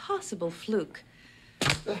some impossible fluke,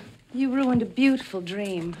 you ruined a beautiful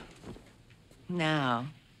dream. Now,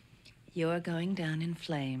 you're going down in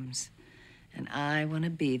flames, and I want to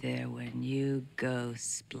be there when you go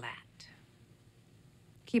splat.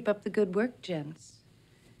 Keep up the good work, gents.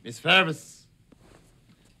 Miss Ferris.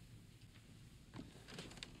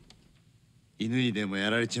 犬にでもや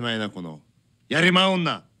られちまいな、このやりま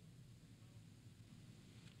女。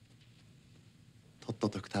とっと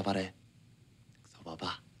とくたばれ、クソバ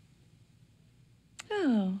バ。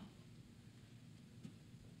Oh.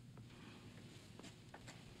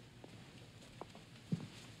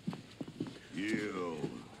 You.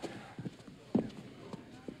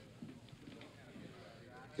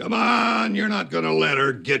 Come on, you're not gonna let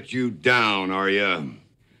her get you down, are you?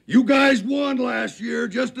 You guys won last year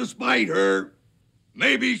just to spite her.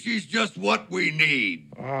 Maybe she's just what we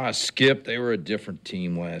need. Skip, they were a different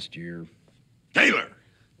team last year. Taylor,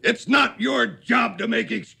 it's not your job to make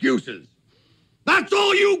excuses. That's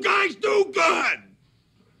all you guys do good.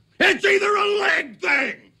 It's either a leg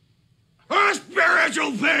thing, or a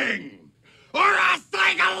spiritual thing, or a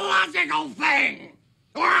psychological thing,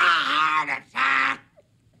 or a heart attack.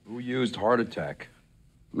 Who used heart attack?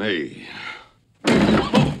 Me.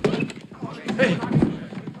 Hey!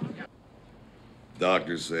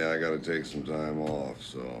 Doctors say I gotta take some time off,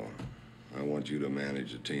 so I want you to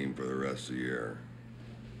manage the team for the rest of the year.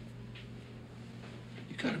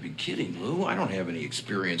 You gotta be kidding, Lou. I don't have any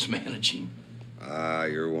experience managing. Ah,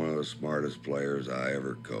 you're one of the smartest players I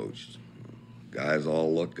ever coached. Guys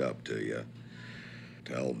all look up to you.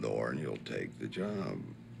 Tell Dorn you'll take the job.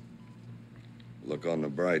 Look on the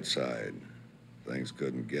bright side. Things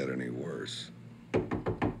couldn't get any worse.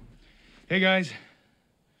 Hey, guys.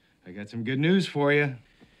 I got some good news for you.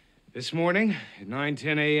 This morning at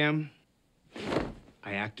 9:10 a.m.,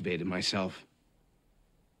 I activated myself.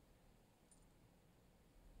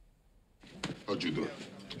 How'd you do it?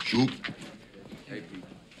 Shoot?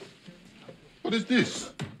 What is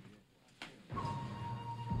this?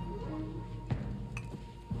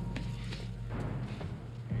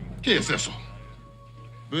 ¿Qué es eso?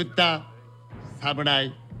 Buddha, samurai,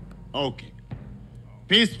 okay.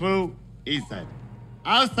 Peaceful inside.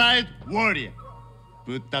 Outside warrior.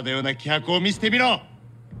 ブッダのような気迫を見せてみろ。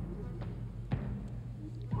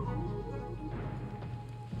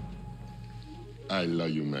I love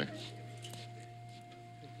you, Max.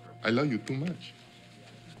 I love you too much.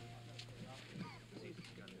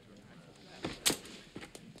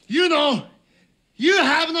 You know, you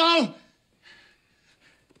have no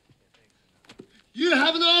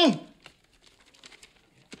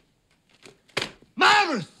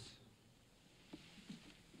marbles.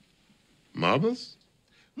 Marbles?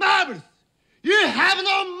 Marbles. You have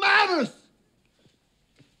no marbles.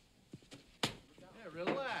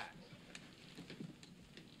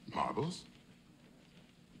 Marbles?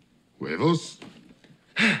 Huevos?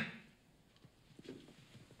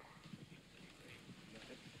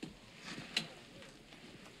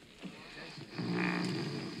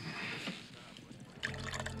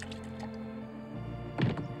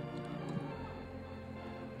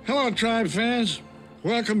 Hello, Tribe fans.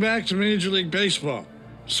 Welcome back to Major League Baseball.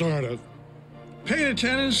 Sort of. Paid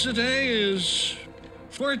attendance today is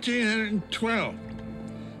 1,412.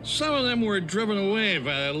 Some of them were driven away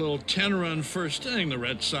by that little 10-run first inning the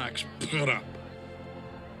Red Sox put up.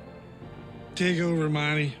 Take over,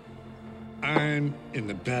 Monty. I'm in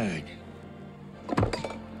the bag.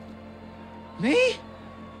 Me?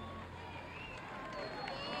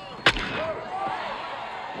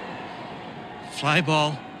 Fly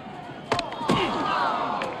ball.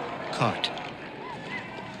 Caught.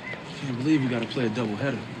 Can't believe you gotta play a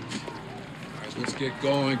doubleheader. All right, let's get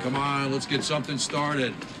going. Come on, let's get something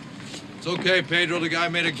started. It's okay, Pedro. The guy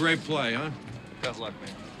made a great play, huh? Tough luck,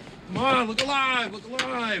 man. Come on, look alive, look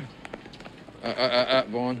alive.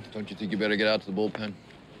 Vaughn, don't you think you better get out to the bullpen?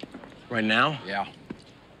 Right now? Yeah.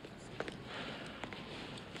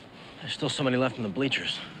 There's still so many left in the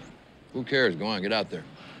bleachers. Who cares? Go on, get out there.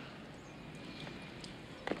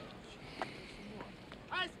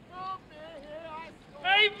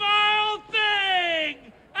 Hey, Mild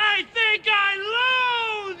Thing! I think I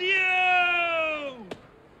loathe you!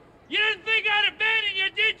 You didn't think I'd abandon you,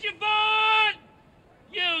 did you, Vaughn?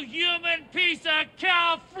 You human piece of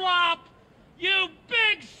cow flop! You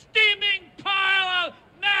big steaming pile of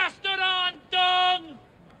mastodon dung!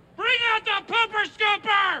 Bring out the pooper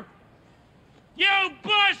scooper! You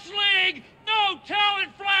Bush League, no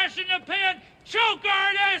talent flash in the pan, choke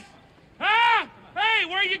artist! Huh? Hey,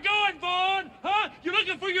 where you going, Vaughn? Huh? You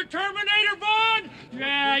looking for your Terminator, Vaughn?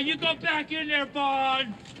 Yeah, you go back in there,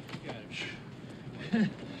 Vaughn.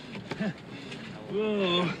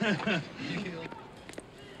 Whoa.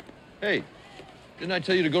 Hey, didn't I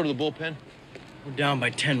tell you to go to the bullpen? We're down by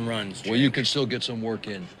 10 runs. Well, you can still get some work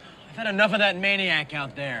in. I've had enough of that maniac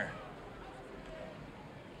out there.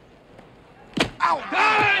 Ow!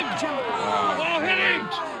 Time! Ball hitting!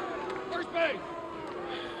 First base!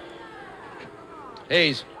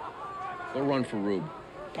 Hayes, go run for Rube.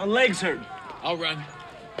 My legs hurt. I'll run.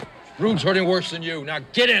 Rube's hurting worse than you. Now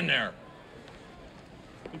get in there.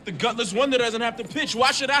 If the gutless wonder doesn't have to pitch,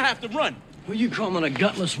 why should I have to run? Who you calling a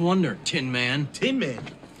gutless wonder, Tin Man? Tin Man?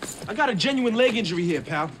 I got a genuine leg injury here,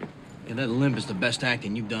 pal. Yeah, that limp is the best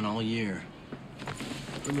acting you've done all year.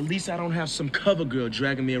 Well, at least I don't have some cover girl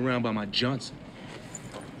dragging me around by my Johnson.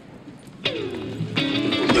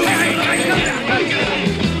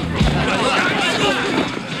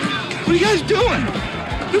 What are you guys doing?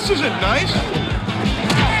 This isn't nice.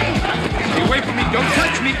 Stay away from me. Don't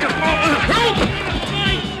touch me.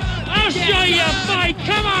 I'll show you a fight.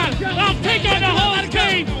 Come on. I'll take on the whole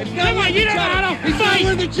team. Come on. You don't know how to fight.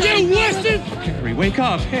 for the Jake! You wasted! Harry, wake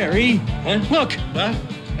up, Harry. Huh? Look. Huh?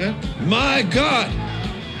 My God!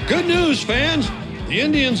 Good news, fans. The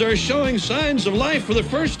Indians are showing signs of life for the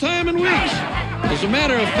first time in weeks. As a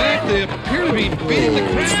matter of fact, they appear to be beating the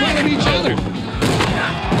crap out of each other.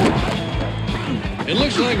 It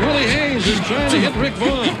looks like Willie Hayes is trying to hit Rick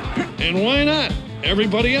Vaughn. And why not?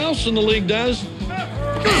 Everybody else in the league does.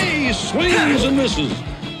 He swings and misses.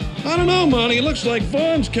 I don't know, Monty. It looks like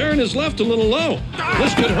Vaughn's carrying his left a little low.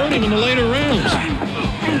 This could hurt him in the later rounds.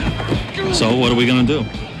 So what are we going to do?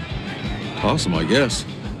 Toss him, I guess.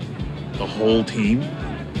 The whole team?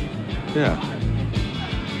 Yeah.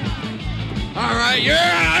 All right, you're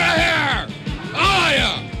out of here! All of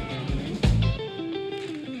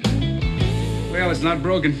you! Well, it's not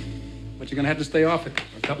broken, but you're going to have to stay off it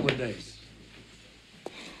for a couple of days.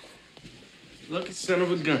 Lucky son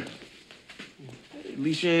of a gun. At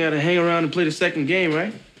least you ain't got to hang around and play the second game,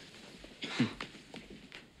 right?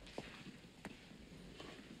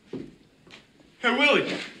 Hey,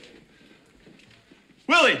 Willie!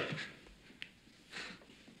 Willie!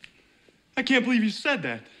 I can't believe you said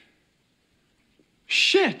that.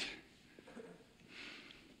 Shit!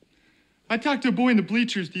 I talked to a boy in the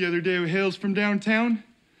bleachers the other day who hails from downtown.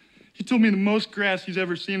 He told me the most grass he's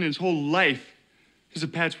ever seen in his whole life is a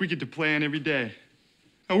patch we get to play on every day.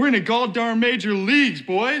 Now, we're in the gall-darn major leagues,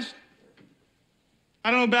 boys.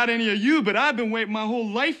 I don't know about any of you, but I've been waiting my whole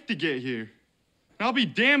life to get here. And I'll be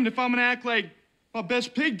damned if I'm gonna act like my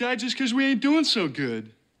best pig died just because we ain't doing so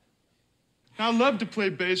good. I love to play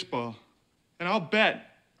baseball, and I'll bet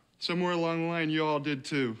somewhere along the line you all did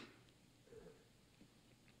too.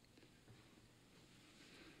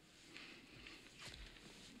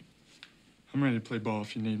 I'm ready to play ball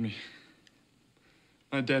if you need me.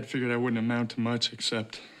 My dad figured I wouldn't amount to much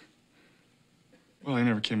except, well, I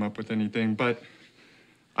never came up with anything, but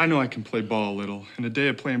I know I can play ball a little, and a day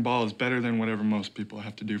of playing ball is better than whatever most people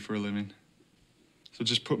have to do for a living. So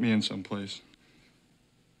just put me in someplace.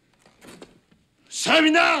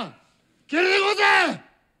 Sabina! Get it there!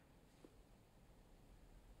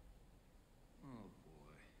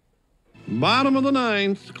 Bottom of the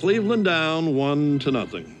ninth, Cleveland down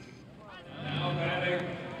 1-0.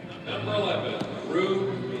 Number 11,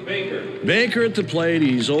 Rube Baker. Baker at the plate.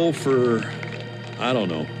 He's 0 for, I don't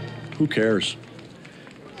know. Who cares?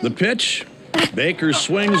 The pitch, Baker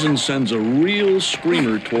swings and sends a real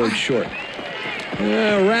screamer towards short.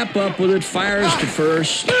 Wrap up with it, fires to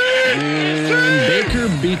first, and Baker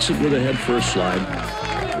beats it with a head-first slide.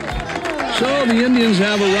 So the Indians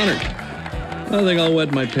have a runner. I think I'll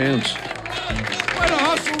wet my pants. Way to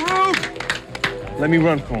hustle, Rube! Let me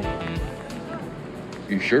run for him.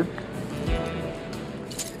 You sure?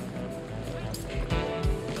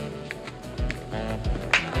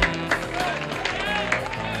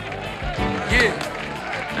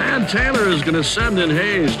 And Taylor is going to send in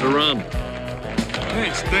Hayes to run.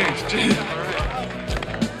 Thanks, gee.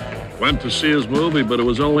 Went to see his movie, but it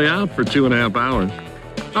was only out for 2.5 hours.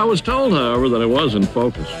 I was told, however, that it was in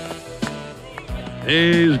focus.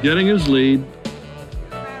 Hayes getting his lead.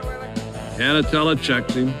 Canatella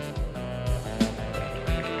checks him.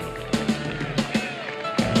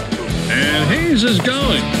 And Hayes is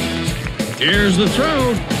going. Here's the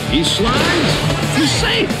throw. He slides. He's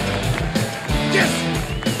safe. Yes!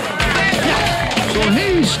 So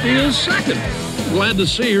Hayes steals second. Glad to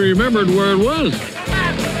see he remembered where it was.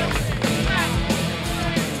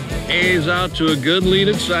 Hayes out to a good lead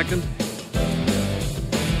at second.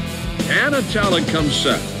 Canatella comes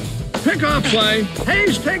set. Pickoff play.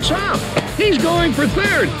 Hayes takes off. He's going for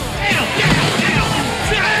third.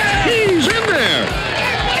 He's in there.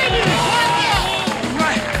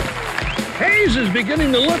 Hayes is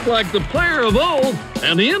beginning to look like the player of old,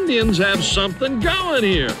 and the Indians have something going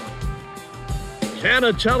here.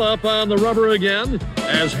 Canatella up on the rubber again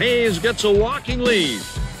as Hayes gets a walking lead.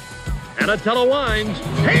 Canatella winds.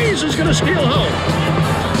 Hayes is going to steal home.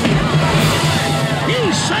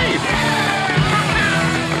 He's safe.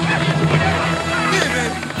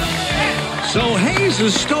 So Hayes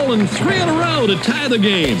has stolen 3 in a row to tie the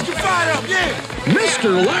game.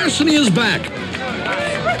 Mr. Larceny is back.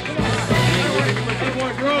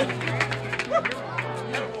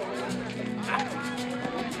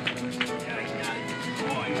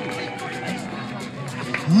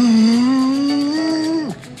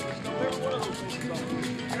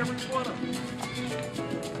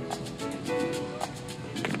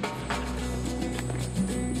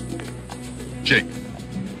 Jake,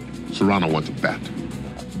 Serrano wants a bat.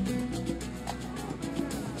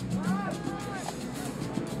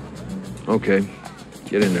 Okay,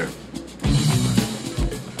 get in there.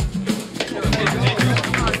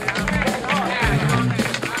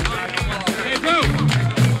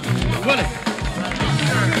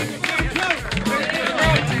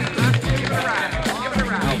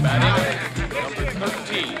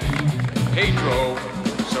 throw,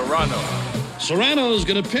 Serrano. Serrano's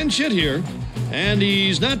going to pinch hit here, and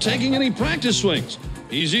he's not taking any practice swings.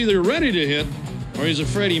 He's either ready to hit, or he's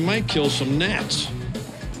afraid he might kill some gnats.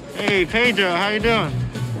 Hey, Pedro, how you doing?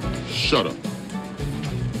 Shut up.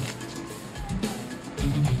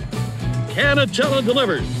 Canatella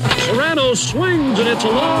delivers. Serrano swings, and it's a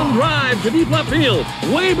long drive to deep left field.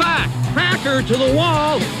 Way back. Packer to the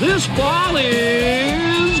wall. This ball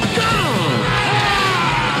is gone.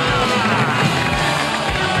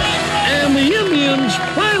 And the Indians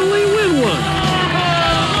finally win one.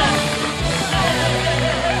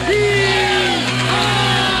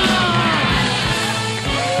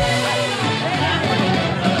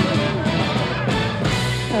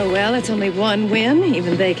 Oh, well, it's only one win.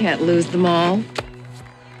 Even they can't lose them all.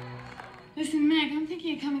 Listen, Meg, I'm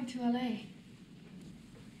thinking of coming to L.A.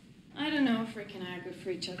 I don't know if Rick and I are good for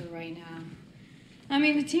each other right now. I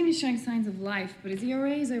mean, the team is showing signs of life, but his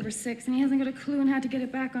ERA is over 6, and he hasn't got a clue on how to get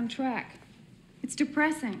it back on track. It's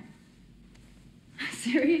depressing.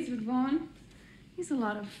 Serious with Vaughn? He's a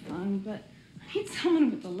lot of fun, but I need someone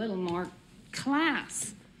with a little more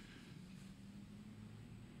class.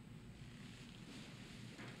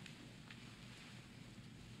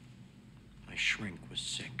 My shrink was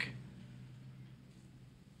sick.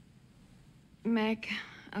 Meg,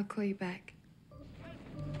 I'll call you back.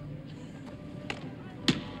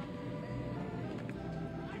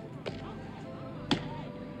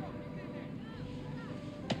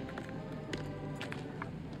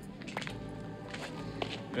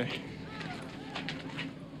 Hey.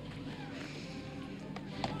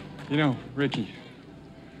 You know, Ricky,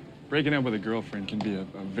 breaking up with a girlfriend can be a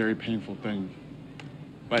very painful thing.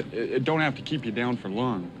 But it don't have to keep you down for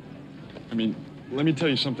long. I mean, let me tell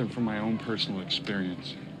you something from my own personal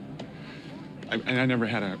experience. I never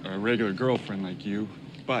had a regular girlfriend like you,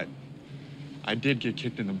 but I did get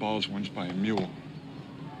kicked in the balls once by a mule.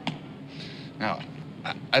 Now,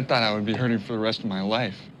 I thought I would be hurting for the rest of my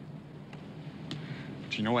life.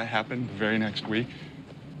 But you know what happened the very next week?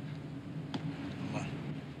 What?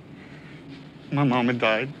 My mom had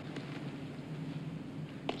died.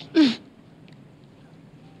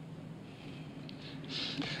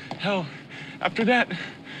 Hell, after that,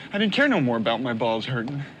 I didn't care no more about my balls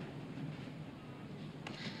hurting.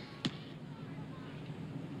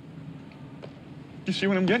 You see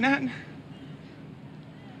what I'm getting at?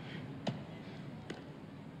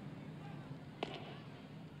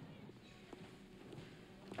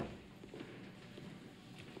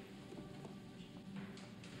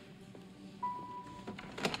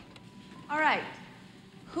 All right.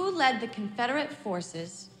 Who led the Confederate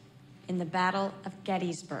forces in the Battle of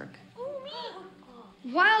Gettysburg?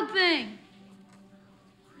 Wild Thing!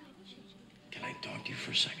 Can I talk to you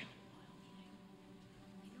for a second?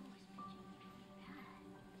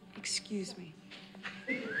 Excuse me.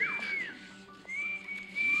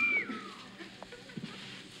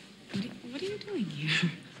 What are you doing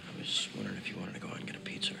here? I was wondering if you wanted to go out and get a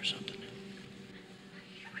pizza or something.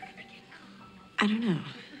 I don't know.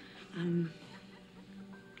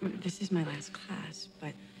 This is my last class,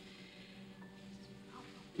 but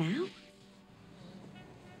now?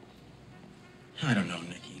 I don't know,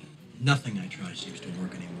 Nikki. Nothing I try seems to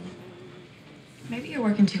work anymore. Maybe you're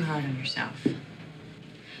working too hard on yourself.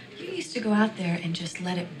 You used to go out there and just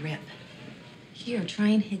let it rip. Here, try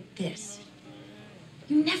and hit this.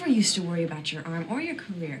 You never used to worry about your arm or your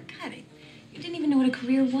career. God, you didn't even know what a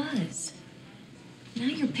career was. Now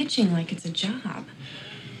you're pitching like it's a job.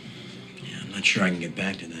 Yeah, I'm not sure I can get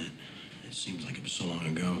back to that. It seems like it was so long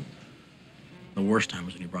ago. The worst time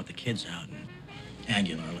was when you brought the kids out and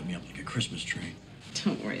Aguilar lit me up like a Christmas tree.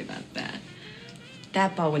 Don't worry about that.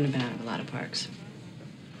 That ball wouldn't have been out of a lot of parks.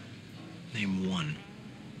 Name one.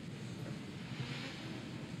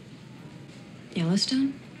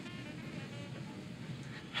 Yellowstone?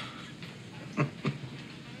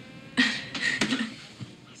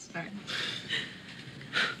 Sorry.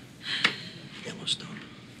 Yellowstone.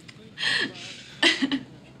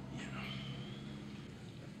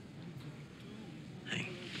 Hey,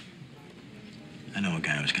 I know a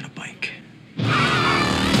guy who's got a bike.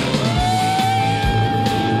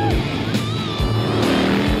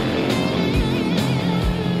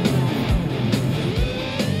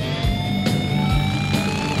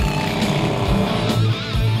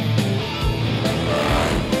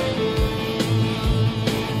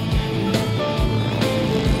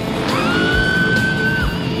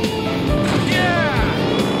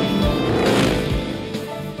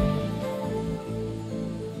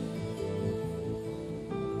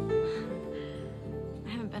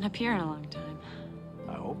 Up here in a long time.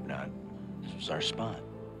 I hope not. This was our spot.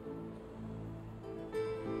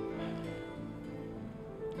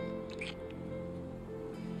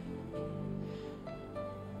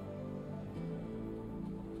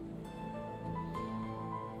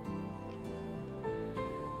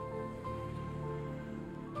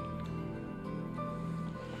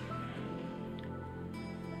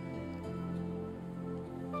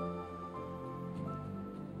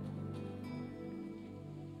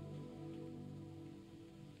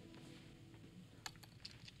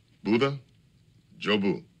 Buddha,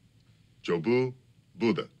 Jobu. Jobu,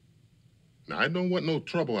 Buddha. Now, I don't want no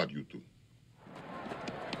trouble out you two.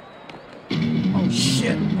 Oh,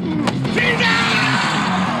 shit.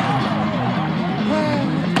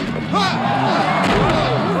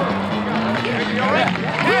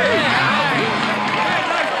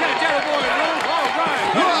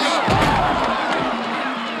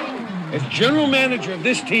 As general manager of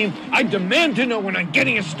this team, I demand to know when I'm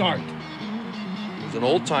getting a start. There's an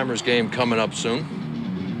old-timers game coming up soon.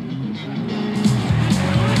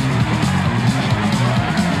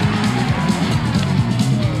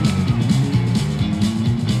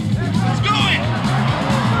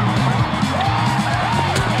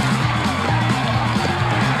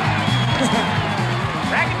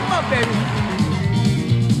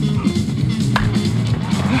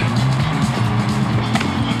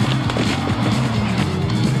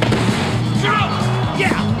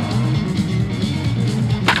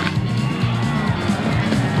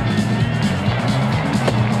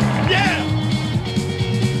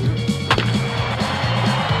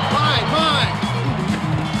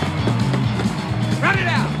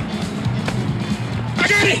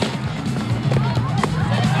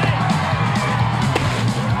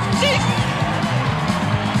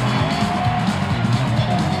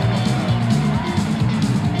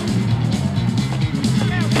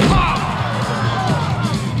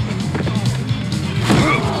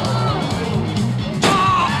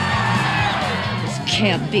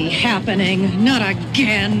 Can't be happening. Not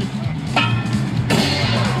again.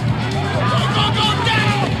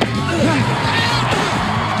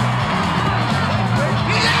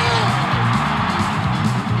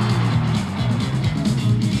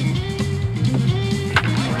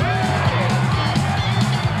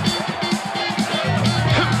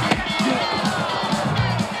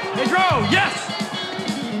 Pedro, yes!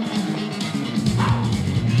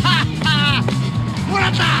 Ha ha!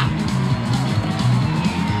 Murata!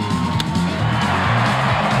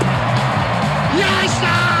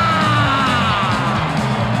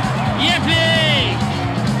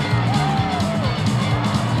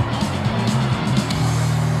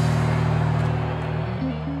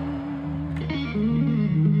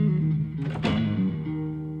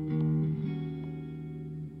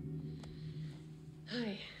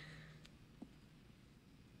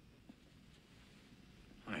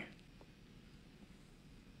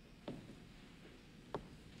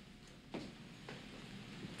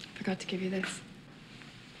 Forgot to give you this.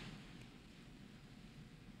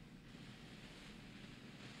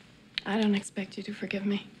 I don't expect you to forgive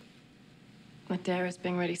me. Madera's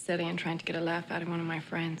being ready silly and trying to get a laugh out of one of my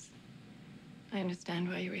friends. I understand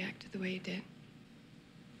why you reacted the way you did.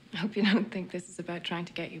 I hope you don't think this is about trying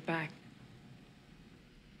to get you back.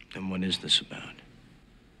 Then what is this about?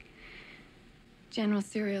 General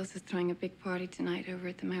Cereals is throwing a big party tonight over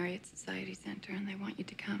at the Marriott Society Center, and they want you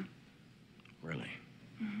to come. Really?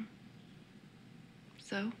 Mm-hmm.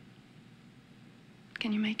 So,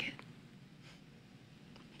 can you make it?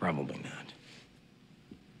 Probably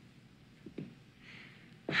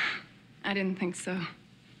not. I didn't think so.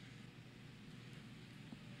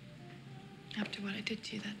 After what I did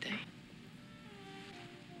to you that day.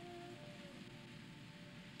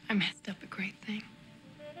 I messed up a great thing.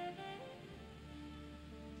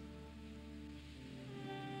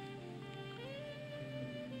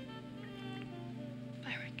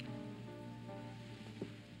 Bye, Rick.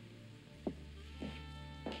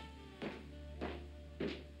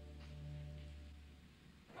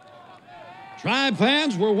 Tribe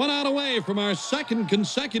fans, we're 1 out away from our second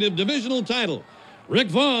consecutive divisional title. Rick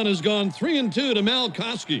Vaughn has gone 3-2 to Mel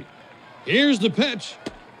Koski. Here's the pitch.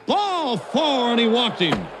 Ball 4, and he walked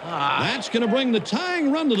him. That's going to bring the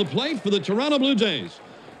tying run to the plate for the Toronto Blue Jays.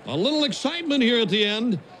 A little excitement here at the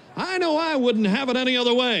end. I know I wouldn't have it any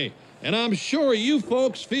other way, and I'm sure you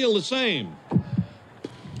folks feel the same.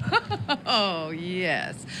 Oh,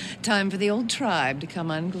 yes. Time for the old tribe to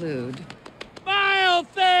come unglued. Vile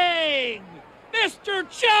thing! Mr.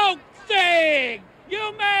 Choke Thing!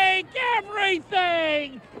 You make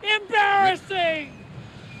everything embarrassing!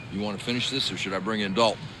 You want to finish this, or should I bring in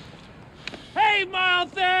Dalton? Hey,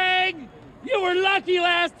 Mild Thing! You were lucky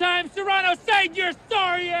last time Serrano saved your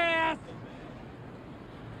sorry ass!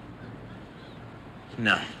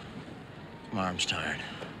 No. My arm's tired.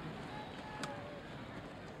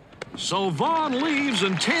 So Vaughn leaves,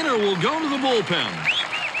 and Tanner will go to the bullpen.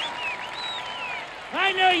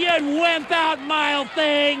 I knew you'd wimp out, Mild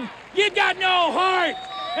Thing! You got no heart!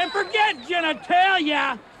 And forget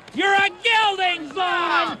genitalia! You're a gelding,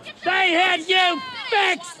 Vaughn! They had you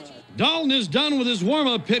fixed! Dalton is done with his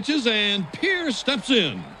warm-up pitches, and Pierce steps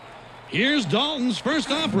in. Here's Dalton's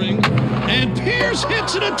first offering, and Pierce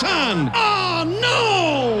hits it a ton. Oh,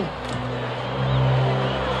 no!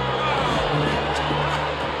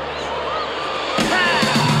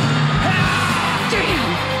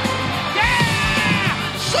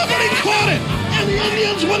 Somebody caught it, and the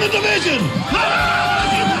Indians win the division.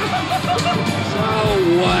 So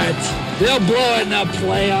what? They'll blow it in the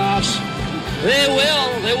playoffs. They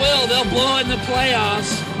will. They'll blow it in the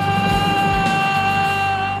playoffs.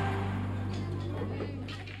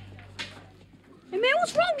 Hey, man,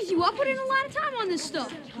 what's wrong with you? I put in a lot of time on this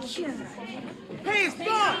stuff. Hey,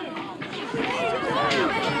 stop!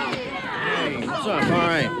 Hey, what's up? All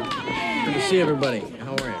right. Good to see everybody.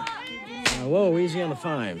 How are you? Whoa, easy on the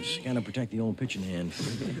fives. Gotta protect the old pitching hand.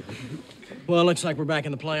 Well, looks like we're back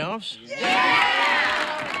in the playoffs.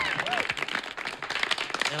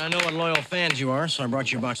 And I know what loyal fans you are, so I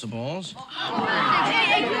brought you a box of balls.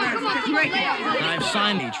 I've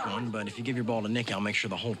signed each one, but if you give your ball to Nick, I'll make sure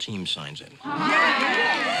the whole team signs it.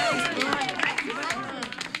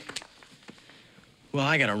 Well,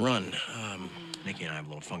 I gotta run. Nicky and I have a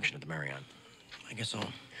little function at the Marriott. I guess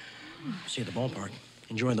I'll see you at the ballpark.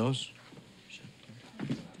 Enjoy those.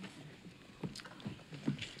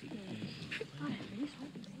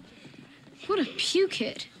 What a puke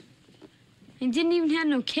hit. And didn't even have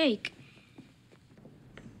no cake.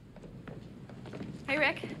 Hey,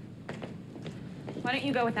 Rick. Why don't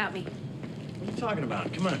you go without me? What are you talking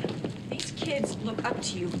about? Come on. These kids look up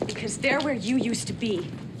to you because they're where you used to be.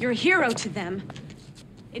 You're a hero to them.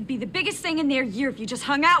 It'd be the biggest thing in their year if you just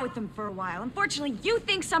hung out with them for a while. Unfortunately, you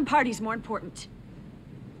think some party's more important.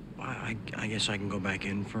 I guess I can go back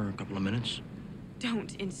in for a couple of minutes.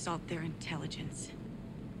 Don't insult their intelligence.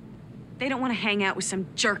 They don't want to hang out with some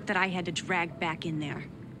jerk that I had to drag back in there.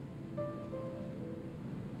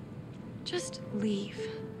 Just leave.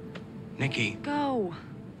 Nicky. Go.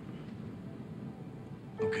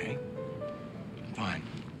 Okay. Fine.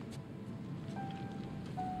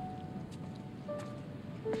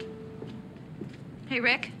 Hey,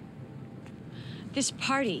 Rick. This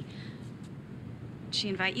party. Did she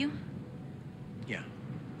invite you? Yeah.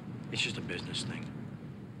 It's just a business thing.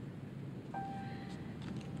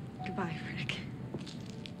 Goodbye, Rick.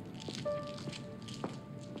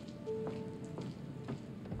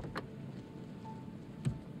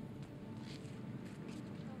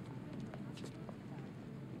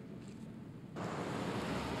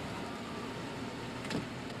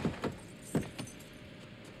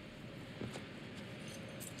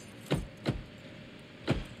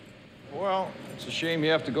 Well, it's a shame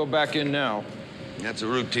you have to go back in now. That's a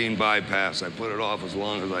routine bypass. I put it off as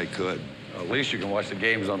long as I could. At least you can watch the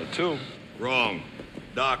games on the tube. Wrong.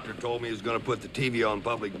 Doctor told me he was going to put the TV on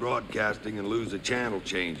public broadcasting and lose a channel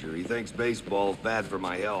changer. He thinks baseball's bad for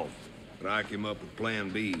my health. But I came up with Plan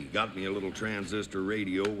B. Got me a little transistor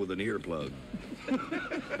radio with an earplug.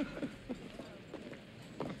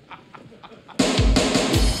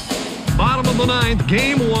 Bottom of the ninth,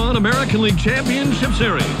 Game 1, American League Championship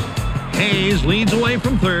Series. Hayes leads away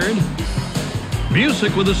from third.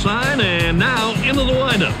 Busick with a sign, and now into the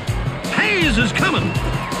windup. Hayes is coming.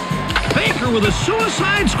 Baker with a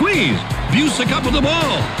suicide squeeze. Busick up with the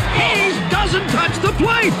ball. Hayes doesn't touch the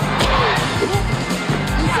plate.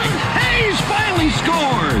 Hayes finally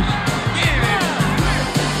scores.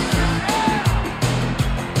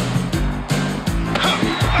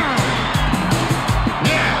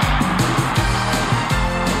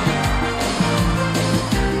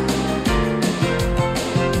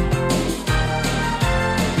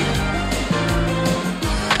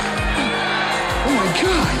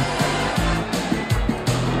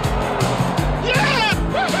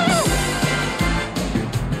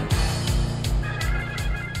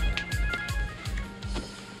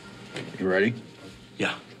 You ready?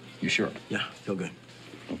 Yeah. You sure? Yeah, feel good.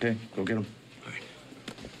 Okay, go get him. Do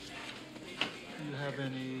you have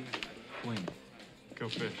any wing? Go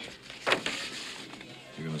fish.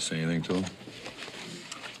 You gonna say anything to him?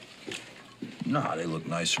 Nah, they look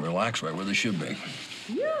nice and relaxed right where they should be.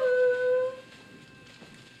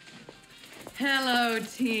 Hello,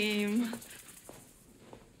 team.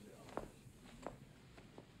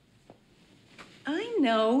 I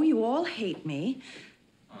know you all hate me.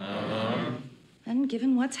 And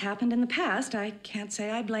given what's happened in the past, I can't say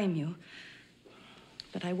I blame you.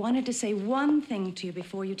 But I wanted to say one thing to you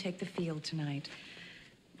before you take the field tonight.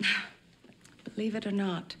 Believe it or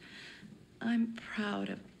not, I'm proud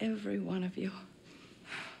of every one of you.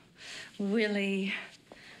 Willie,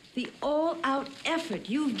 the all-out effort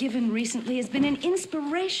you've given recently has been an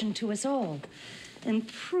inspiration to us all and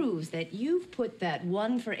proves that you've put that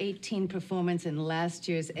 1 for 18 performance in last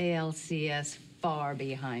year's ALCS far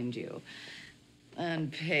behind you.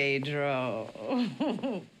 And Pedro,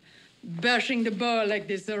 bashing the bar like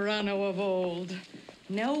the Serrano of old.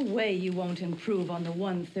 No way you won't improve on the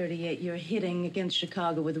 138 you're hitting against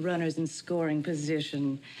Chicago with runners in scoring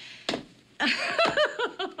position.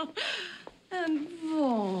 And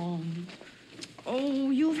Vaughn,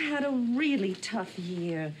 oh, you've had a really tough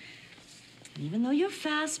year. Even though your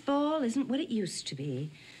fastball isn't what it used to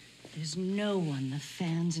be, there's no one the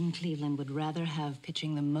fans in Cleveland would rather have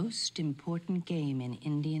pitching the most important game in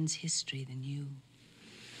Indians history than you.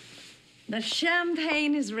 The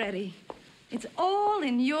champagne is ready. It's all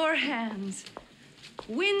in your hands.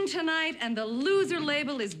 Win tonight and the loser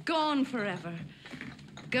label is gone forever.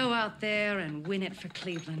 Go out there and win it for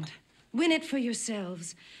Cleveland. Win it for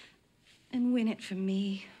yourselves. And win it for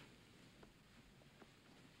me.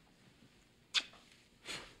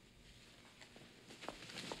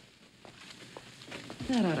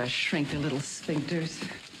 That ought to shrink the little sphincters.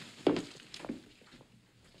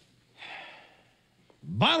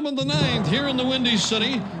 Bottom of the ninth here in the Windy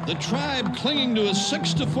City. The Tribe clinging to a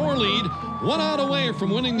 6-4 lead, 1 out away from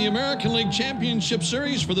winning the American League Championship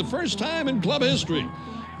Series for the first time in club history.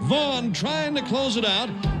 Vaughn, trying to close it out,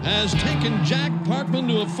 has taken Jack Parkman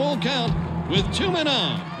to a full count with 2 men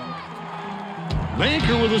on.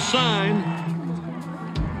 Baker with a sign.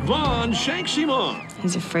 Vaughn shakes him off.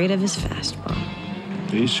 He's afraid of his fastball.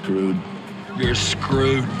 He's screwed. You're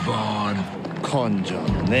screwed, Vaughn.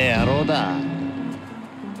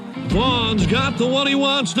 Vaughn's got the one he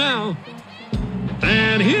wants now.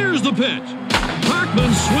 And here's the pitch.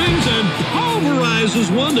 Parkman swings and pulverizes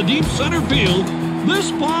one to deep center field.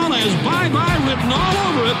 This ball has bye-bye written all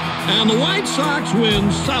over it, and the White Sox win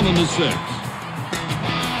 7-6.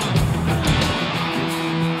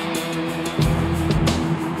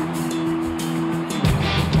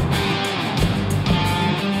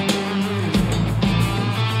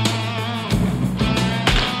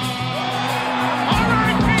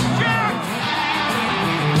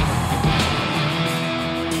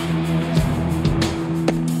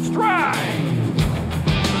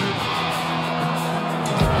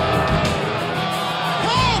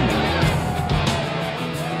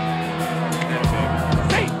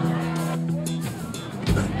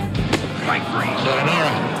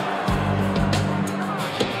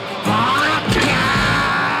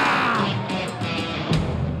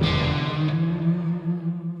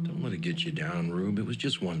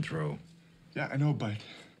 Just one throw. Yeah, I know, but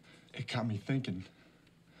it got me thinking.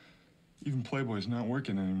 Even Playboy's not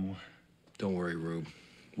working anymore. Don't worry, Rube.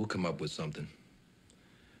 We'll come up with something.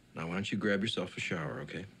 Now, why don't you grab yourself a shower,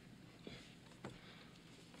 okay?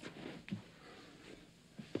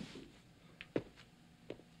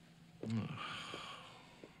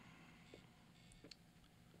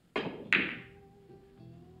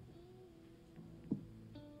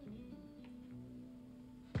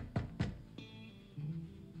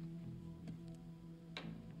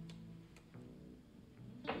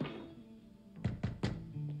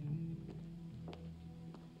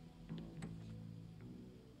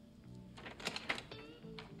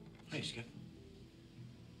 Hey, Skip.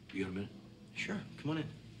 You got a minute? Sure. Come on in.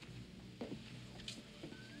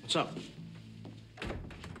 What's up?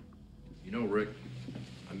 You know, Rick,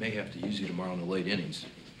 I may have to use you tomorrow in the late innings.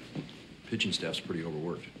 Pitching staff's pretty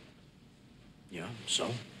overworked. Yeah, so?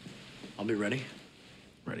 I'll be ready.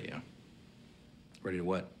 Ready, yeah. Ready to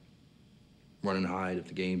what? Run and hide if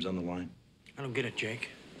the game's on the line? I don't get it, Jake.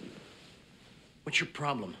 What's your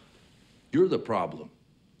problem? You're the problem.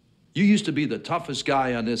 You used to be the toughest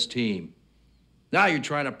guy on this team. Now you're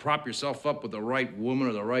trying to prop yourself up with the right woman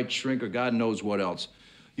or the right shrink or God knows what else.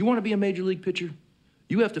 You want to be a major league pitcher?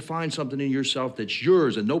 You have to find something in yourself that's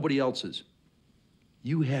yours and nobody else's.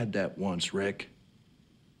 You had that once, Rick.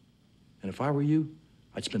 And if I were you,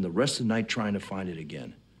 I'd spend the rest of the night trying to find it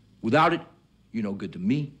again. Without it, you're no good to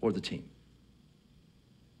me or the team.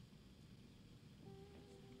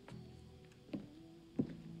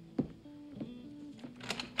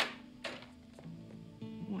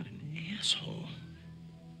 What an asshole.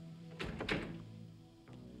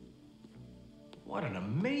 What an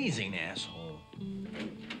amazing asshole.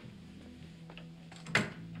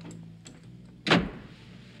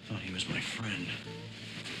 Thought he was my friend.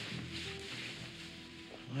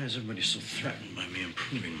 Why is everybody so threatened by me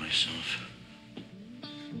improving myself?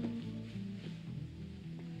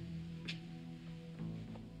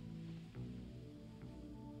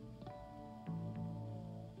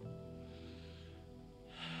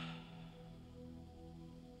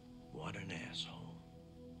 What an asshole.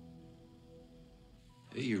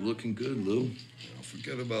 Hey, you're looking good, Lou. Now,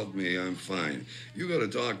 forget about me. I'm fine. You got to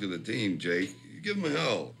talk to the team, Jake. You give them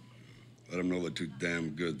hell. Let them know they're too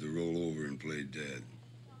damn good to roll over and play dead.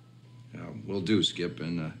 Yeah, will do, Skip.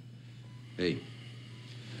 And, hey,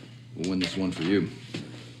 we'll win this one for you.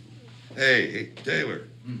 Hey, Taylor.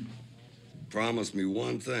 Promise me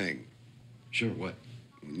one thing. Sure, what?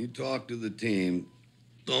 When you talk to the team,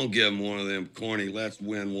 don't give them one of them corny let's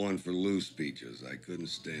win one for Lou speeches. I couldn't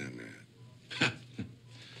stand that.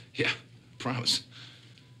 Yeah, promise.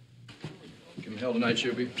 Give me hell tonight,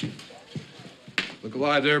 Shuby. Look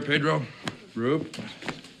alive there, Pedro. Rube.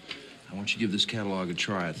 I want you to give this catalog a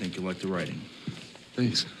try. I think you'll like the writing.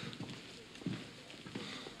 Thanks.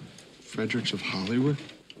 Fredericks of Hollywood?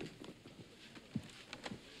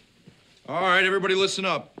 All right, everybody listen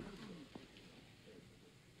up.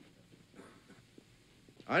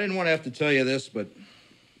 I didn't want to have to tell you this, but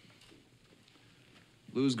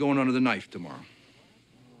Lou's going under the knife tomorrow.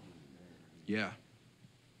 Yeah.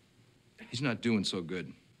 He's not doing so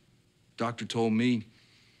good. Doctor told me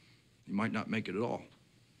he might not make it at all.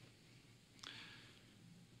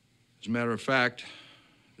 As a matter of fact,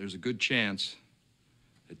 there's a good chance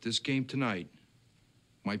that this game tonight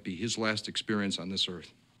might be his last experience on this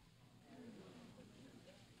earth.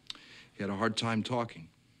 He had a hard time talking,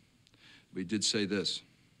 but he did say this.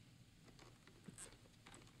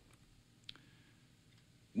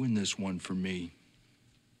 Win this one for me.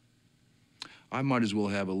 I might as well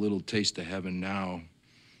have a little taste of heaven now,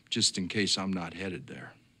 just in case I'm not headed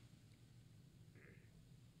there.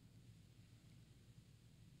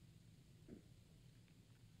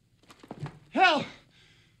 Hell,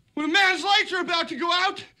 when a man's lights are about to go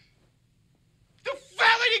out, the fact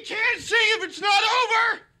that he can't sing if it's not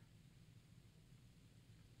over!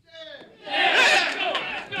 Let's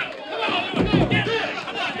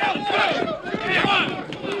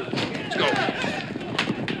go.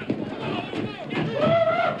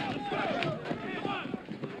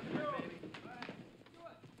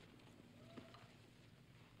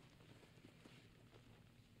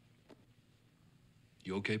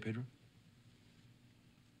 You okay, Pedro?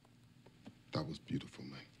 That was beautiful,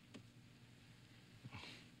 man.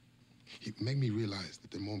 It made me realize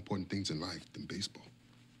that there are more important things in life than baseball.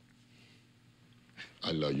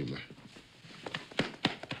 I love you, man.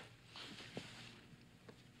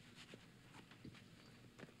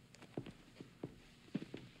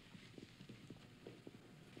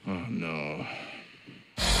 Oh, no.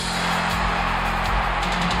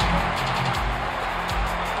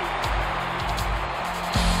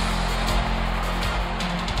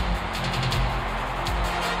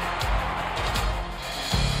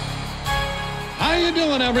 How you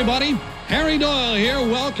doing, everybody? Harry Doyle here,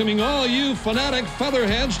 welcoming all you fanatic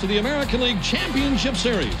featherheads to the American League Championship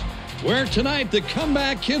Series, where tonight the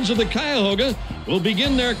comeback kids of the Cuyahoga will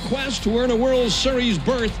begin their quest to earn a World Series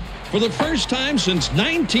berth for the first time since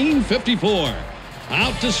 1954.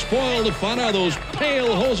 Out to spoil the fun are those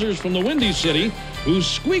pale hosers from the Windy City who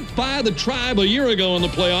squeaked by the Tribe a year ago in the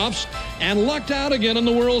playoffs and lucked out again in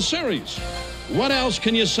the World Series. What else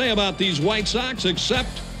can you say about these White Sox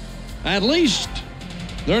except, at least,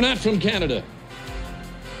 they're not from Canada?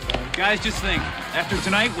 Guys, just think. After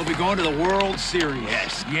tonight, we'll be going to the World Series.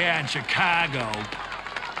 Yes. Yeah, in Chicago.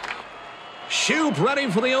 Shoop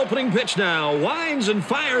ready for the opening pitch now. Winds and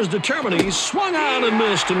fires determined. He swung on and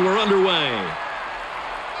missed, and we're underway.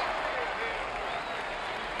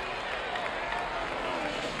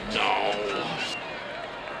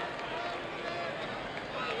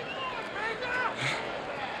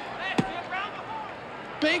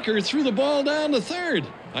 Baker threw the ball down to third.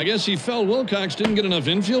 I guess he felt Wilcox didn't get enough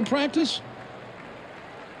infield practice.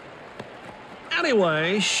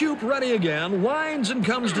 Anyway, Shoop ready again. Winds and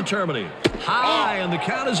comes to Termini. High, and the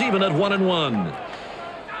count is even at 1-1.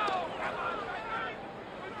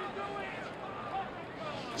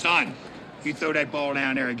 Son, you throw that ball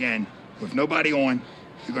down there again. With nobody on,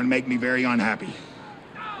 you're going to make me very unhappy.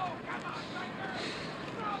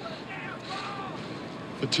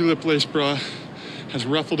 The tulip lace bra has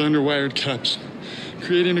ruffled underwired cups,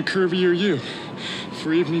 creating a curvier U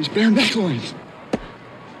for evening's bare neckloins.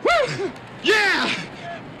 Woo! Yeah!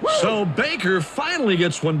 Woo! So Baker finally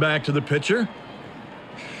gets one back to the pitcher.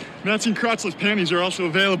 Matching crotchless panties are also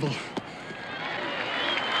available.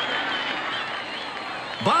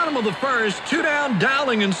 Bottom of the first, 2 down,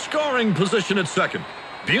 Dowling in scoring position at second.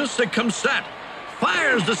 Busick comes set,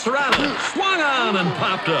 fires to Serrano, swung on and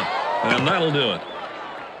popped up, and that'll do it.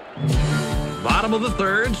 Bottom of the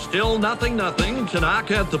third, still 0-0.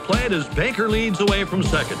 Tanaka at the plate as Baker leads away from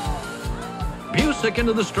second. Busick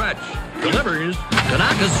into the stretch, delivers.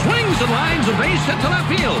 Tanaka swings and lines a base hit to left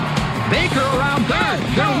field. Baker around third.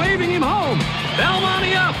 They're waving him home.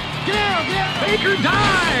 Belmonte up. Baker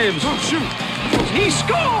dives. Oh, shoot. He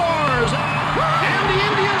scores! And the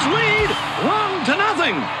Indians lead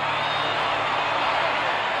 1-0.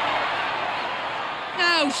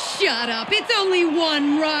 Oh, shut up. It's only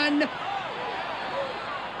one run.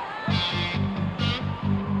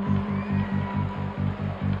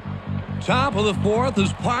 Top of the fourth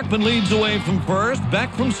as Parkman leads away from first,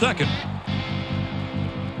 Beck from second.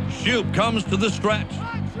 Shoup comes to the stretch.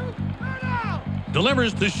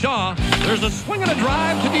 Delivers to Shaw. There's a swing and a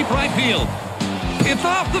drive to deep right field. It's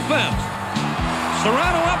off the fence.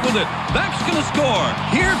 Serrano up with it. Beck's going to score.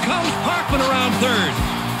 Here comes Parkman around third.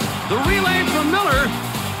 The relay from Miller.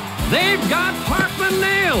 They've got Parkman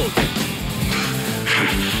nailed.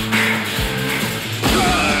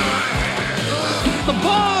 The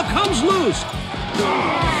ball comes loose.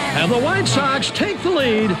 And the White Sox take the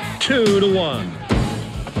lead 2-1.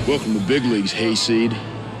 Welcome to big leagues, hayseed.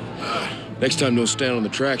 Next time, don't stand on the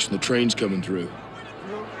tracks when the train's coming through.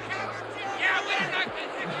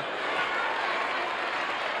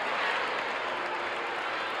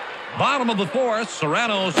 Bottom of the fourth,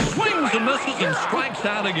 Serrano swings and misses and strikes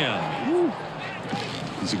out again.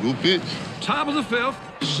 It's a good pitch. Top of the fifth,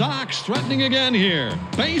 Sox threatening again here.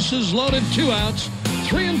 Bases loaded, 2 outs,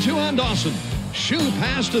 3-2 on Dawson. Shoup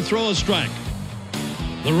has to throw a strike.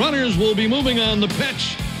 The runners will be moving on the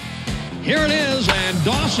pitch. Here it is, and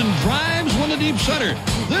Dawson drives one to deep center.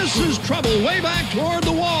 This is trouble way back toward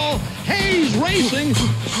the wall. Hayes racing,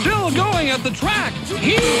 still going at the track.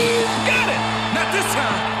 He's got it! Not this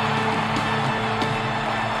time.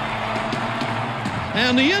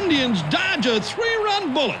 And the Indians dodge a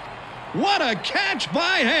 3-run bullet. What a catch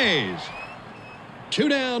by Hayes. 2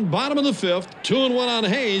 down, bottom of the fifth, 2-1 on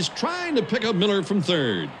Hayes, trying to pick up Miller from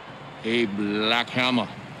third. Hey, Black Hammer.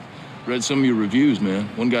 Read some of your reviews, man.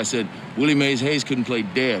 One guy said Willie Mays Hayes couldn't play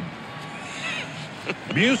dead.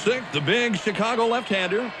 Busick, the big Chicago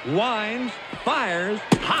left-hander, winds, fires,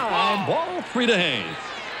 high, ball 3 to Hayes.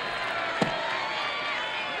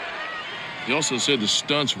 He also said the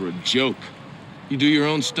stunts were a joke. You do your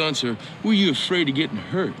own stunts, or were you afraid of getting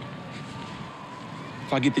hurt?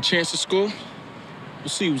 If I get the chance to score, we'll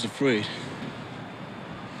see who's afraid.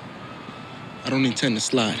 I don't intend to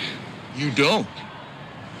slide. You don't?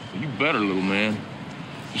 You better, little man.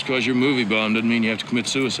 Just because you're movie bomb doesn't mean you have to commit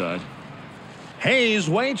suicide. Hayes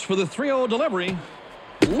waits for the 3-0 delivery.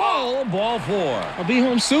 Low, ball 4. I'll be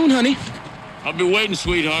home soon, honey. I'll be waiting,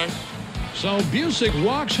 sweetheart. So Busick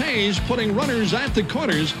walks Hayes, putting runners at the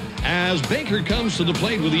corners as Baker comes to the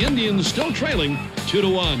plate with the Indians still trailing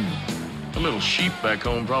 2-1. The little sheep back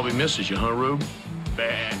home probably misses you, huh, Rube?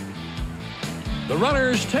 Bad. The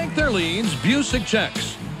runners take their leads. Busick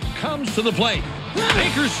checks. Comes to the plate.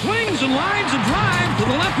 Baker swings and lines a drive to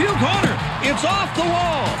the left field corner. It's off the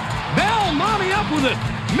wall. Belmonte up with it.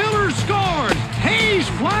 Miller scored. Hayes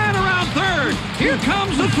flying around third. Here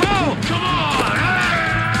comes the throw. Come on.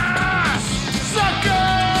 Sucker!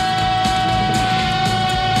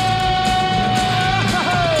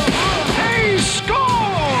 Hayes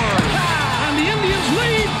scores! And the Indians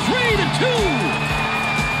lead 3-2.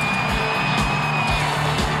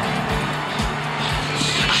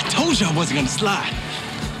 I told you I wasn't gonna slide.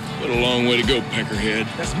 What a long way to go, Peckerhead.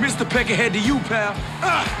 That's Mr. Peckerhead to you, pal.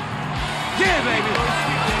 Yeah, baby.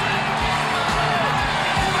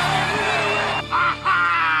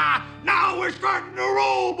 Now we're starting to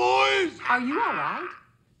roll, boys. Are you all right?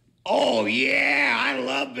 Oh, yeah. I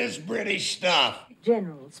love this British stuff.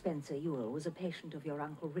 General Spencer Ewell was a patient of your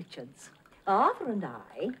Uncle Richard's. Arthur and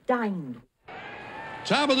I dined.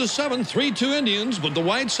 Top of the seventh, 3-2 Indians, but the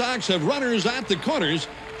White Sox have runners at the corners.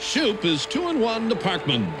 Shoup is 2-1 to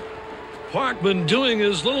Parkman. Parkman doing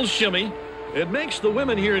his little shimmy. It makes the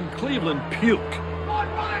women here in Cleveland puke.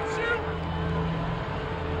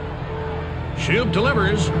 Shoup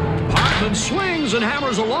delivers. Parkman swings and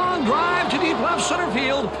hammers a long drive to deep left center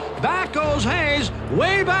field. Back goes Hayes.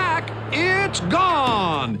 Way back. It's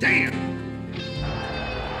gone. Damn.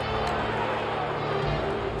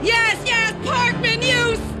 Yes, yes, Parkman,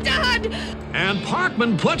 you stud! And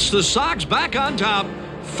Parkman puts the Sox back on top,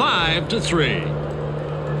 5-3.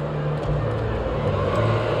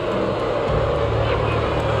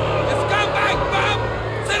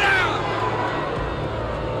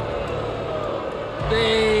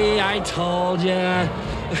 I told ya.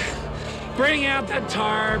 Bring out the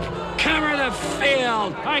tarp. Cover the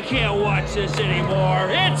field. I can't watch this anymore.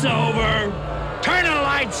 It's over. Turn the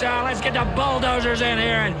lights out. Let's get the bulldozers in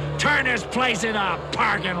here and turn this place into a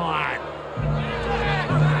parking lot.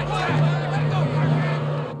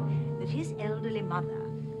 That his elderly mother.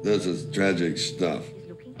 This is tragic stuff.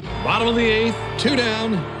 Bottom of the eighth, 2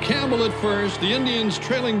 down. Campbell at first. The Indians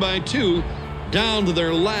trailing by 2. down to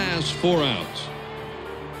their last 4 outs.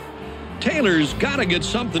 Taylor's got to get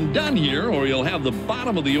something done here, or he'll have the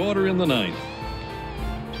bottom of the order in the ninth.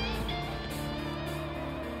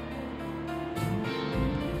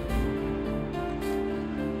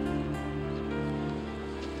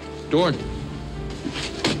 Dorn.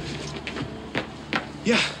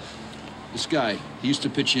 Yeah. This guy, he used to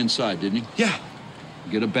pitch you inside, didn't he? Yeah.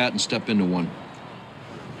 Get a bat and step into one.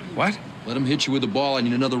 What? Let him hit you with the ball. I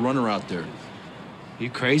need another runner out there. You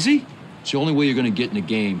crazy? It's the only way you're going to get in the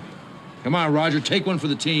game. Come on, Roger, take one for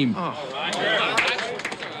the team. Oh.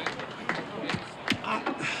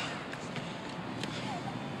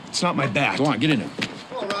 It's not my bat. Go on, get in there.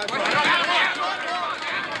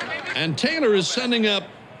 And Taylor is sending up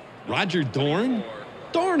Roger Dorn.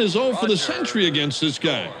 Dorn is 0 for the century against this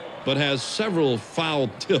guy, but has several foul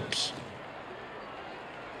tips.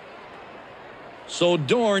 So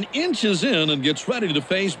Dorn inches in and gets ready to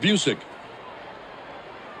face Busick.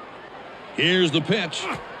 Here's the pitch.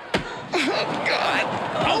 Oh, God.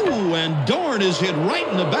 Oh, and Dorn is hit right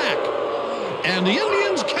in the back. And the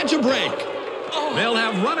Indians catch a break. They'll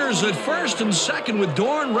have runners at first and second with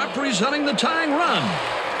Dorn representing the tying run.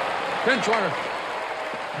 Pinch runner.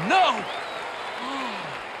 No!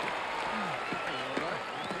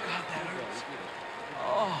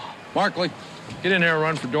 Markley, get in there and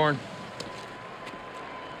run for Dorn.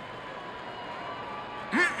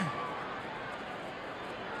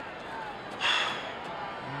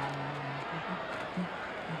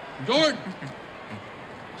 Dorn!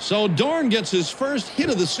 So Dorn gets his first hit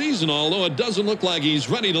of the season, although it doesn't look like he's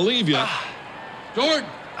ready to leave yet. Dorn!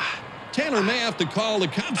 Taylor may have to call the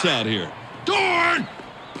cops out here. Dorn!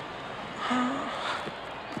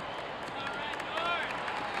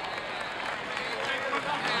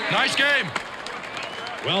 Nice game.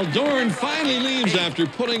 Well, Dorn finally leaves after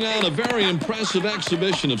putting on a very impressive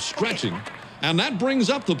exhibition of stretching. And that brings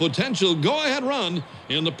up the potential go-ahead run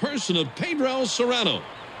in the person of Pedro Serrano.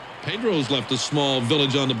 Pedro's left a small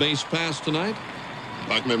village on the base pass tonight.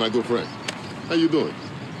 Bachman, my good friend. How you doing?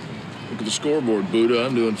 Look at the scoreboard, Buddha.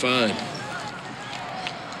 I'm doing fine.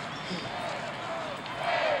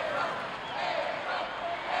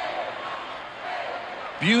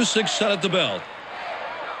 Busick set at the belt.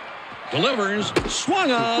 Delivers,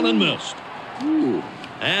 swung on and missed. Ooh.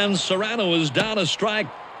 And Serrano is down a strike.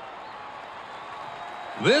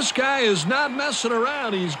 This guy is not messing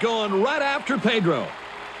around. He's going right after Pedro.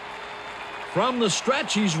 From the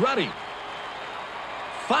stretch, he's ready.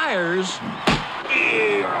 Fires.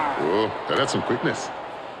 Whoa, that's some quickness.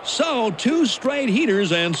 So, 2 straight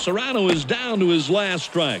heaters, and Serrano is down to his last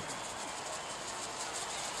strike.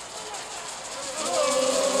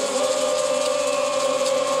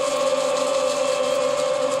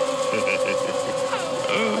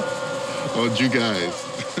 Oh, you guys.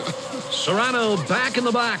 Serrano back in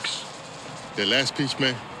the box. That last pitch,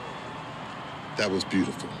 man, that was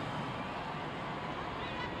beautiful.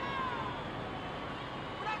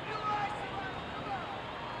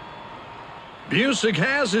 Busick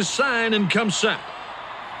has his sign and comes set.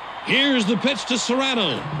 Here's the pitch to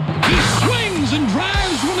Serrano. He swings and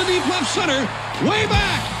drives from the deep left center. Way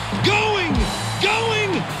back. Going.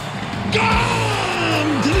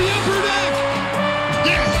 Gone to the upper deck.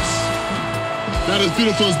 Yes! Not as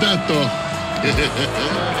beautiful as that, though.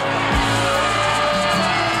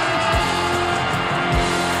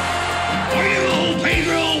 For you,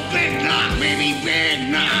 Pedro, big knock, baby,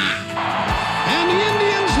 big knock. And the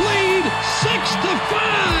Indians lead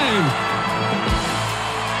 6-5.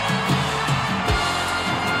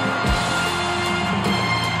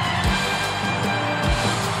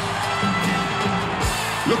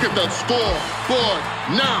 Look at that scoreboard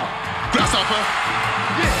now. Grasshopper.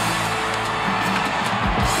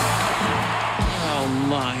 Oh,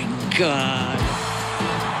 my God.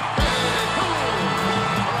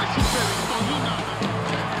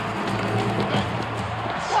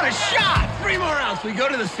 What a shot! 3 more outs. We go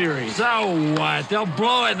to the series. So what? They'll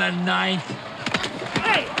blow it in the ninth.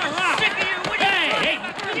 Hey,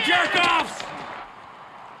 jerk-offs!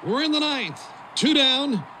 We're in the ninth. 2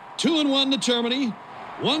 down, 2-1 to Termini.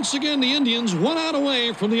 Once again, the Indians 1 out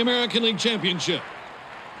away from the American League Championship.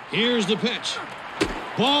 Here's the pitch.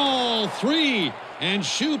 Ball 3, and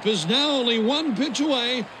Shoop is now only 1 pitch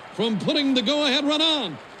away from putting the go-ahead run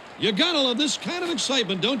on. You gotta love this kind of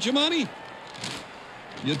excitement, don't you, Monty?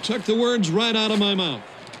 You took the words right out of my mouth.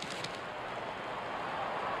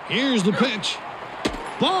 Here's the pitch.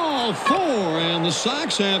 Ball 4, and the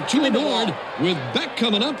Sox have 2 aboard, with Beck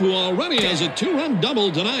coming up, who already has a 2-run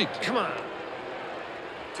double tonight. Come on.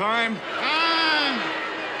 Time.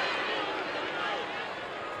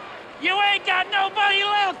 You ain't got nobody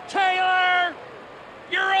left, Taylor!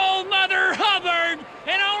 Your old Mother Hubbard,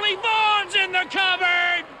 and only Vaughn's in the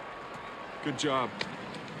cupboard! Good job.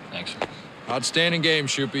 Thanks. Outstanding game,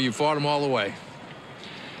 Shoopy. You fought him all the way.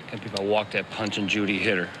 Can't believe I walked that punch and Judy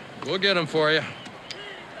hit her. We'll get him for you.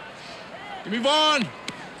 Give me Vaughn!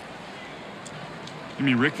 You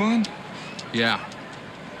mean Rick Vaughn? Yeah.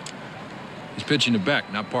 He's pitching to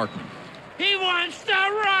Beck, not Parkman. He wants the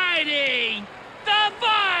righty! The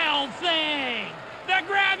vile thing! The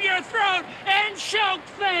grab your throat and choke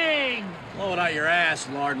thing! Blow it out your ass,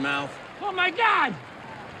 lard mouth. Oh my God!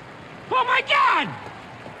 Oh my God!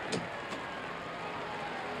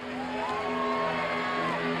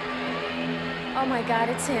 Oh my God,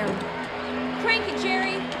 it's him. Crank it,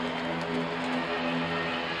 Jerry.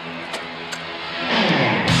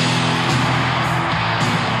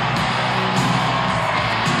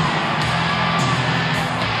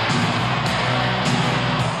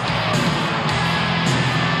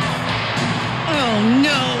 Oh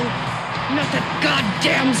no! Not that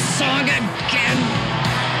goddamn song again!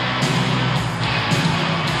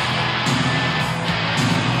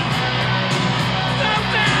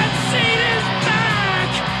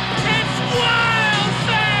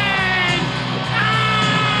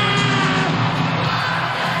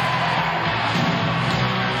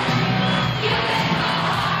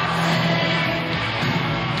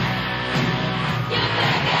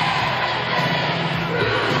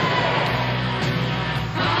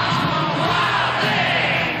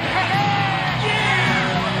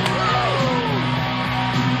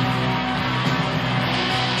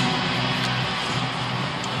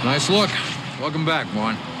 Nice look. Welcome back,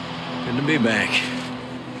 Vaughn. Good to be back.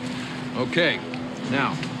 Okay,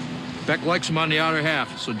 now, Beck likes him on the outer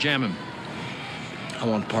half, so jam him. I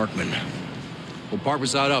want Parkman. Well,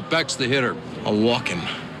 Parkman's out up. Beck's the hitter. I'll walk him.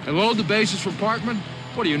 And load the bases for Parkman?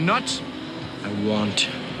 What are you, nuts? I want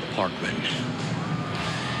Parkman.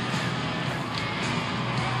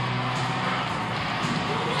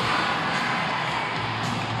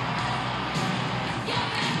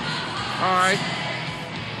 All right.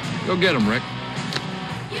 Go get him, Rick.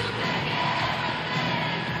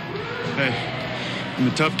 Hey, when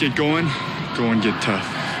the tough get going, go and get tough.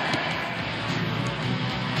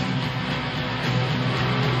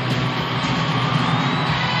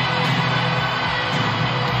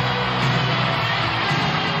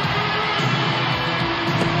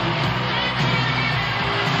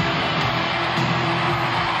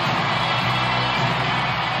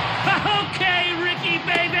 Okay, Ricky,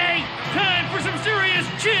 baby! Time for some serious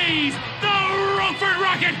cheese! The Roquefort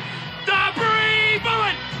Rocket! The Brie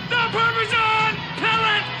Bullet! The Parmesan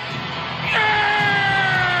Pellet!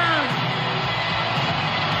 Yeah!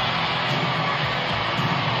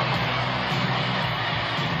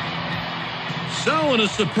 So, in a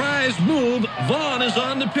surprise move, Vaughn is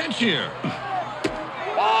on the pitch here.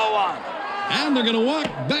 Ball one. And they're going to walk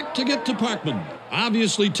back to get to Parkman.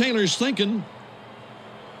 Obviously, Taylor's thinking,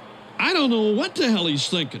 I don't know what the hell he's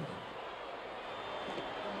thinking.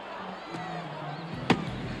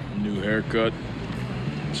 New haircut,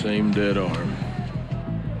 same dead arm.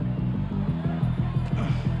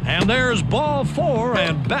 And there's ball 4,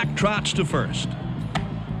 and back trots to first.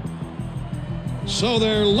 So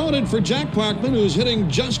they're loaded for Jack Parkman, who's hitting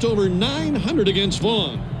just over 900 against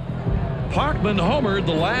Vaughn. Parkman homered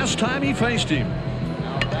the last time he faced him.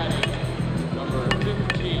 Now batting, number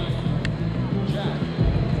 15, Jack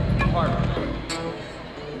Parkman.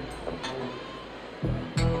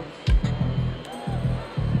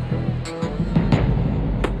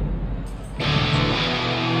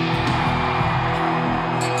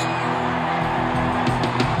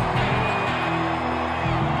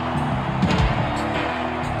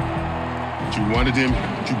 You wanted him,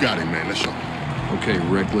 you got him, man. Let's show. Okay,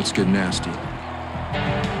 Rick, let's get nasty.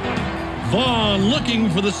 Vaughn looking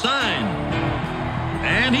for the sign.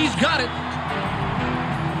 And he's got it.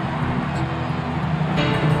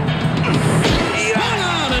 Swung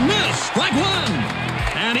on and missed. Strike one.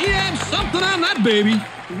 And he had something on that baby.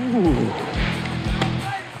 Ooh.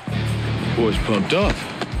 Boy's pumped up.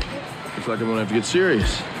 Looks like I'm gonna have to get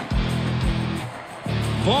serious.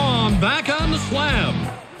 Vaughn back on the slab.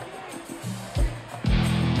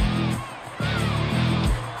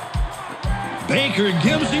 Baker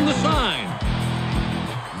gives him the sign.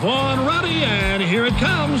 Vaughn ready, and here it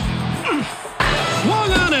comes.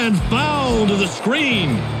 Swung on and fouled to the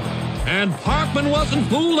screen. And Parkman wasn't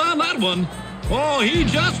fooled on that one. Oh, he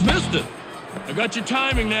just missed it. I got your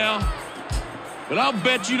timing now, but I'll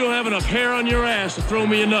bet you don't have enough hair on your ass to throw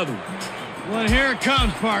me another one. Well, here it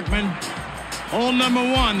comes, Parkman. Hole number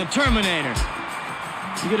 1, the Terminator.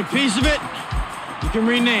 You get a piece of it, you can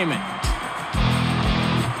rename it.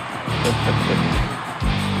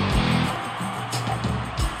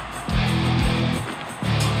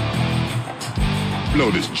 Blow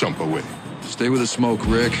this chump away. Stay with the smoke,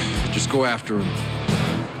 Rick. Just go after him.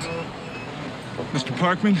 Mr.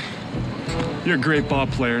 Parkman, you're a great ball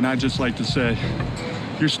player, and I'd just like to say,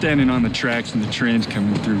 you're standing on the tracks and the train's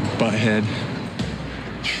coming through, butthead.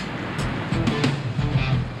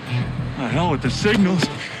 The hell with the signals.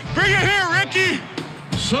 Bring it here, Ricky!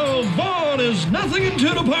 So Vaughn is nothing into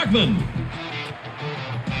the Parkman.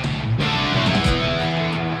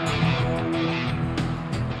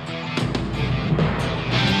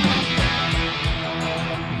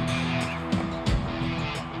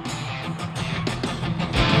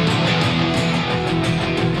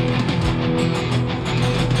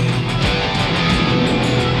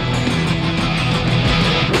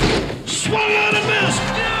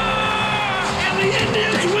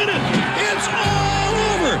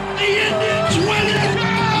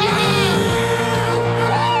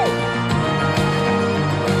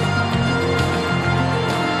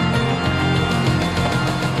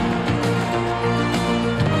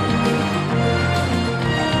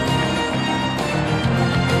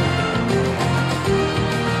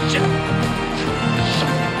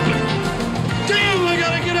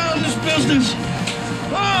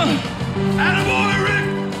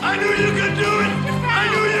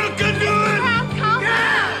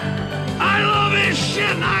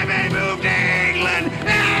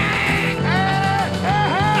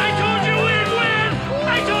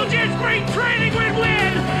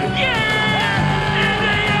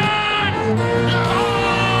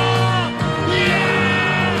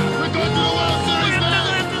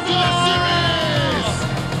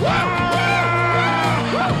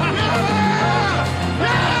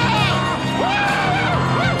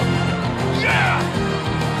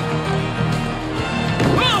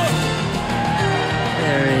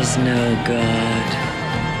 No God.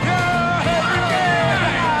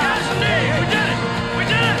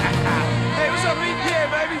 Hey, what's up, EPA,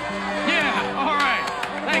 baby? Yeah, all right.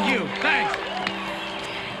 Thank you. Thanks.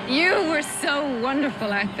 You were so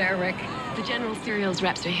wonderful out there, Rick. The General Cereals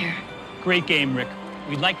reps are here. Great game, Rick.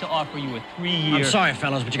 We'd like to offer you a 3-year... I'm sorry,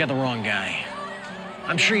 fellas, but you got the wrong guy.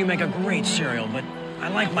 I'm sure you make a great cereal, but I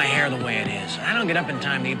like my hair the way it is. I don't get up in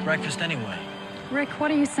time to eat breakfast anyway. Rick,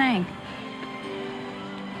 what are you saying?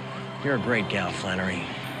 You're a great gal, Flannery.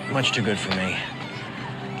 Much too good for me.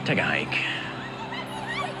 Take a hike.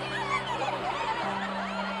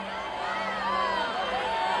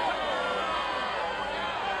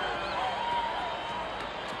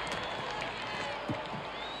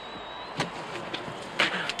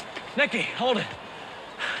 Nicky, hold it.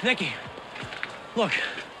 Nicky, look,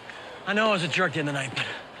 I know I was a jerk the other night, but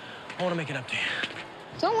I want to make it up to you.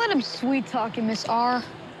 Don't let him sweet talk you, Miss R.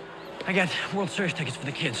 I got World Series tickets for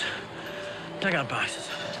the kids. Take out boxes.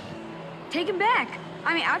 Take him back.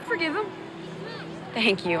 I mean, I'd forgive him.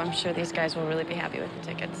 Thank you. I'm sure these guys will really be happy with the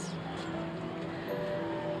tickets.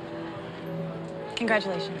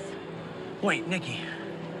 Congratulations. Wait, Nicky.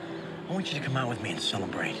 I want you to come out with me and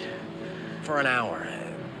celebrate. For an hour,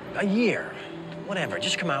 a year, whatever.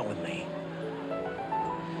 Just come out with me.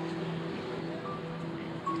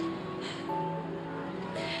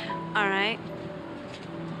 All right.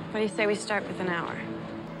 What do you say we start with an hour?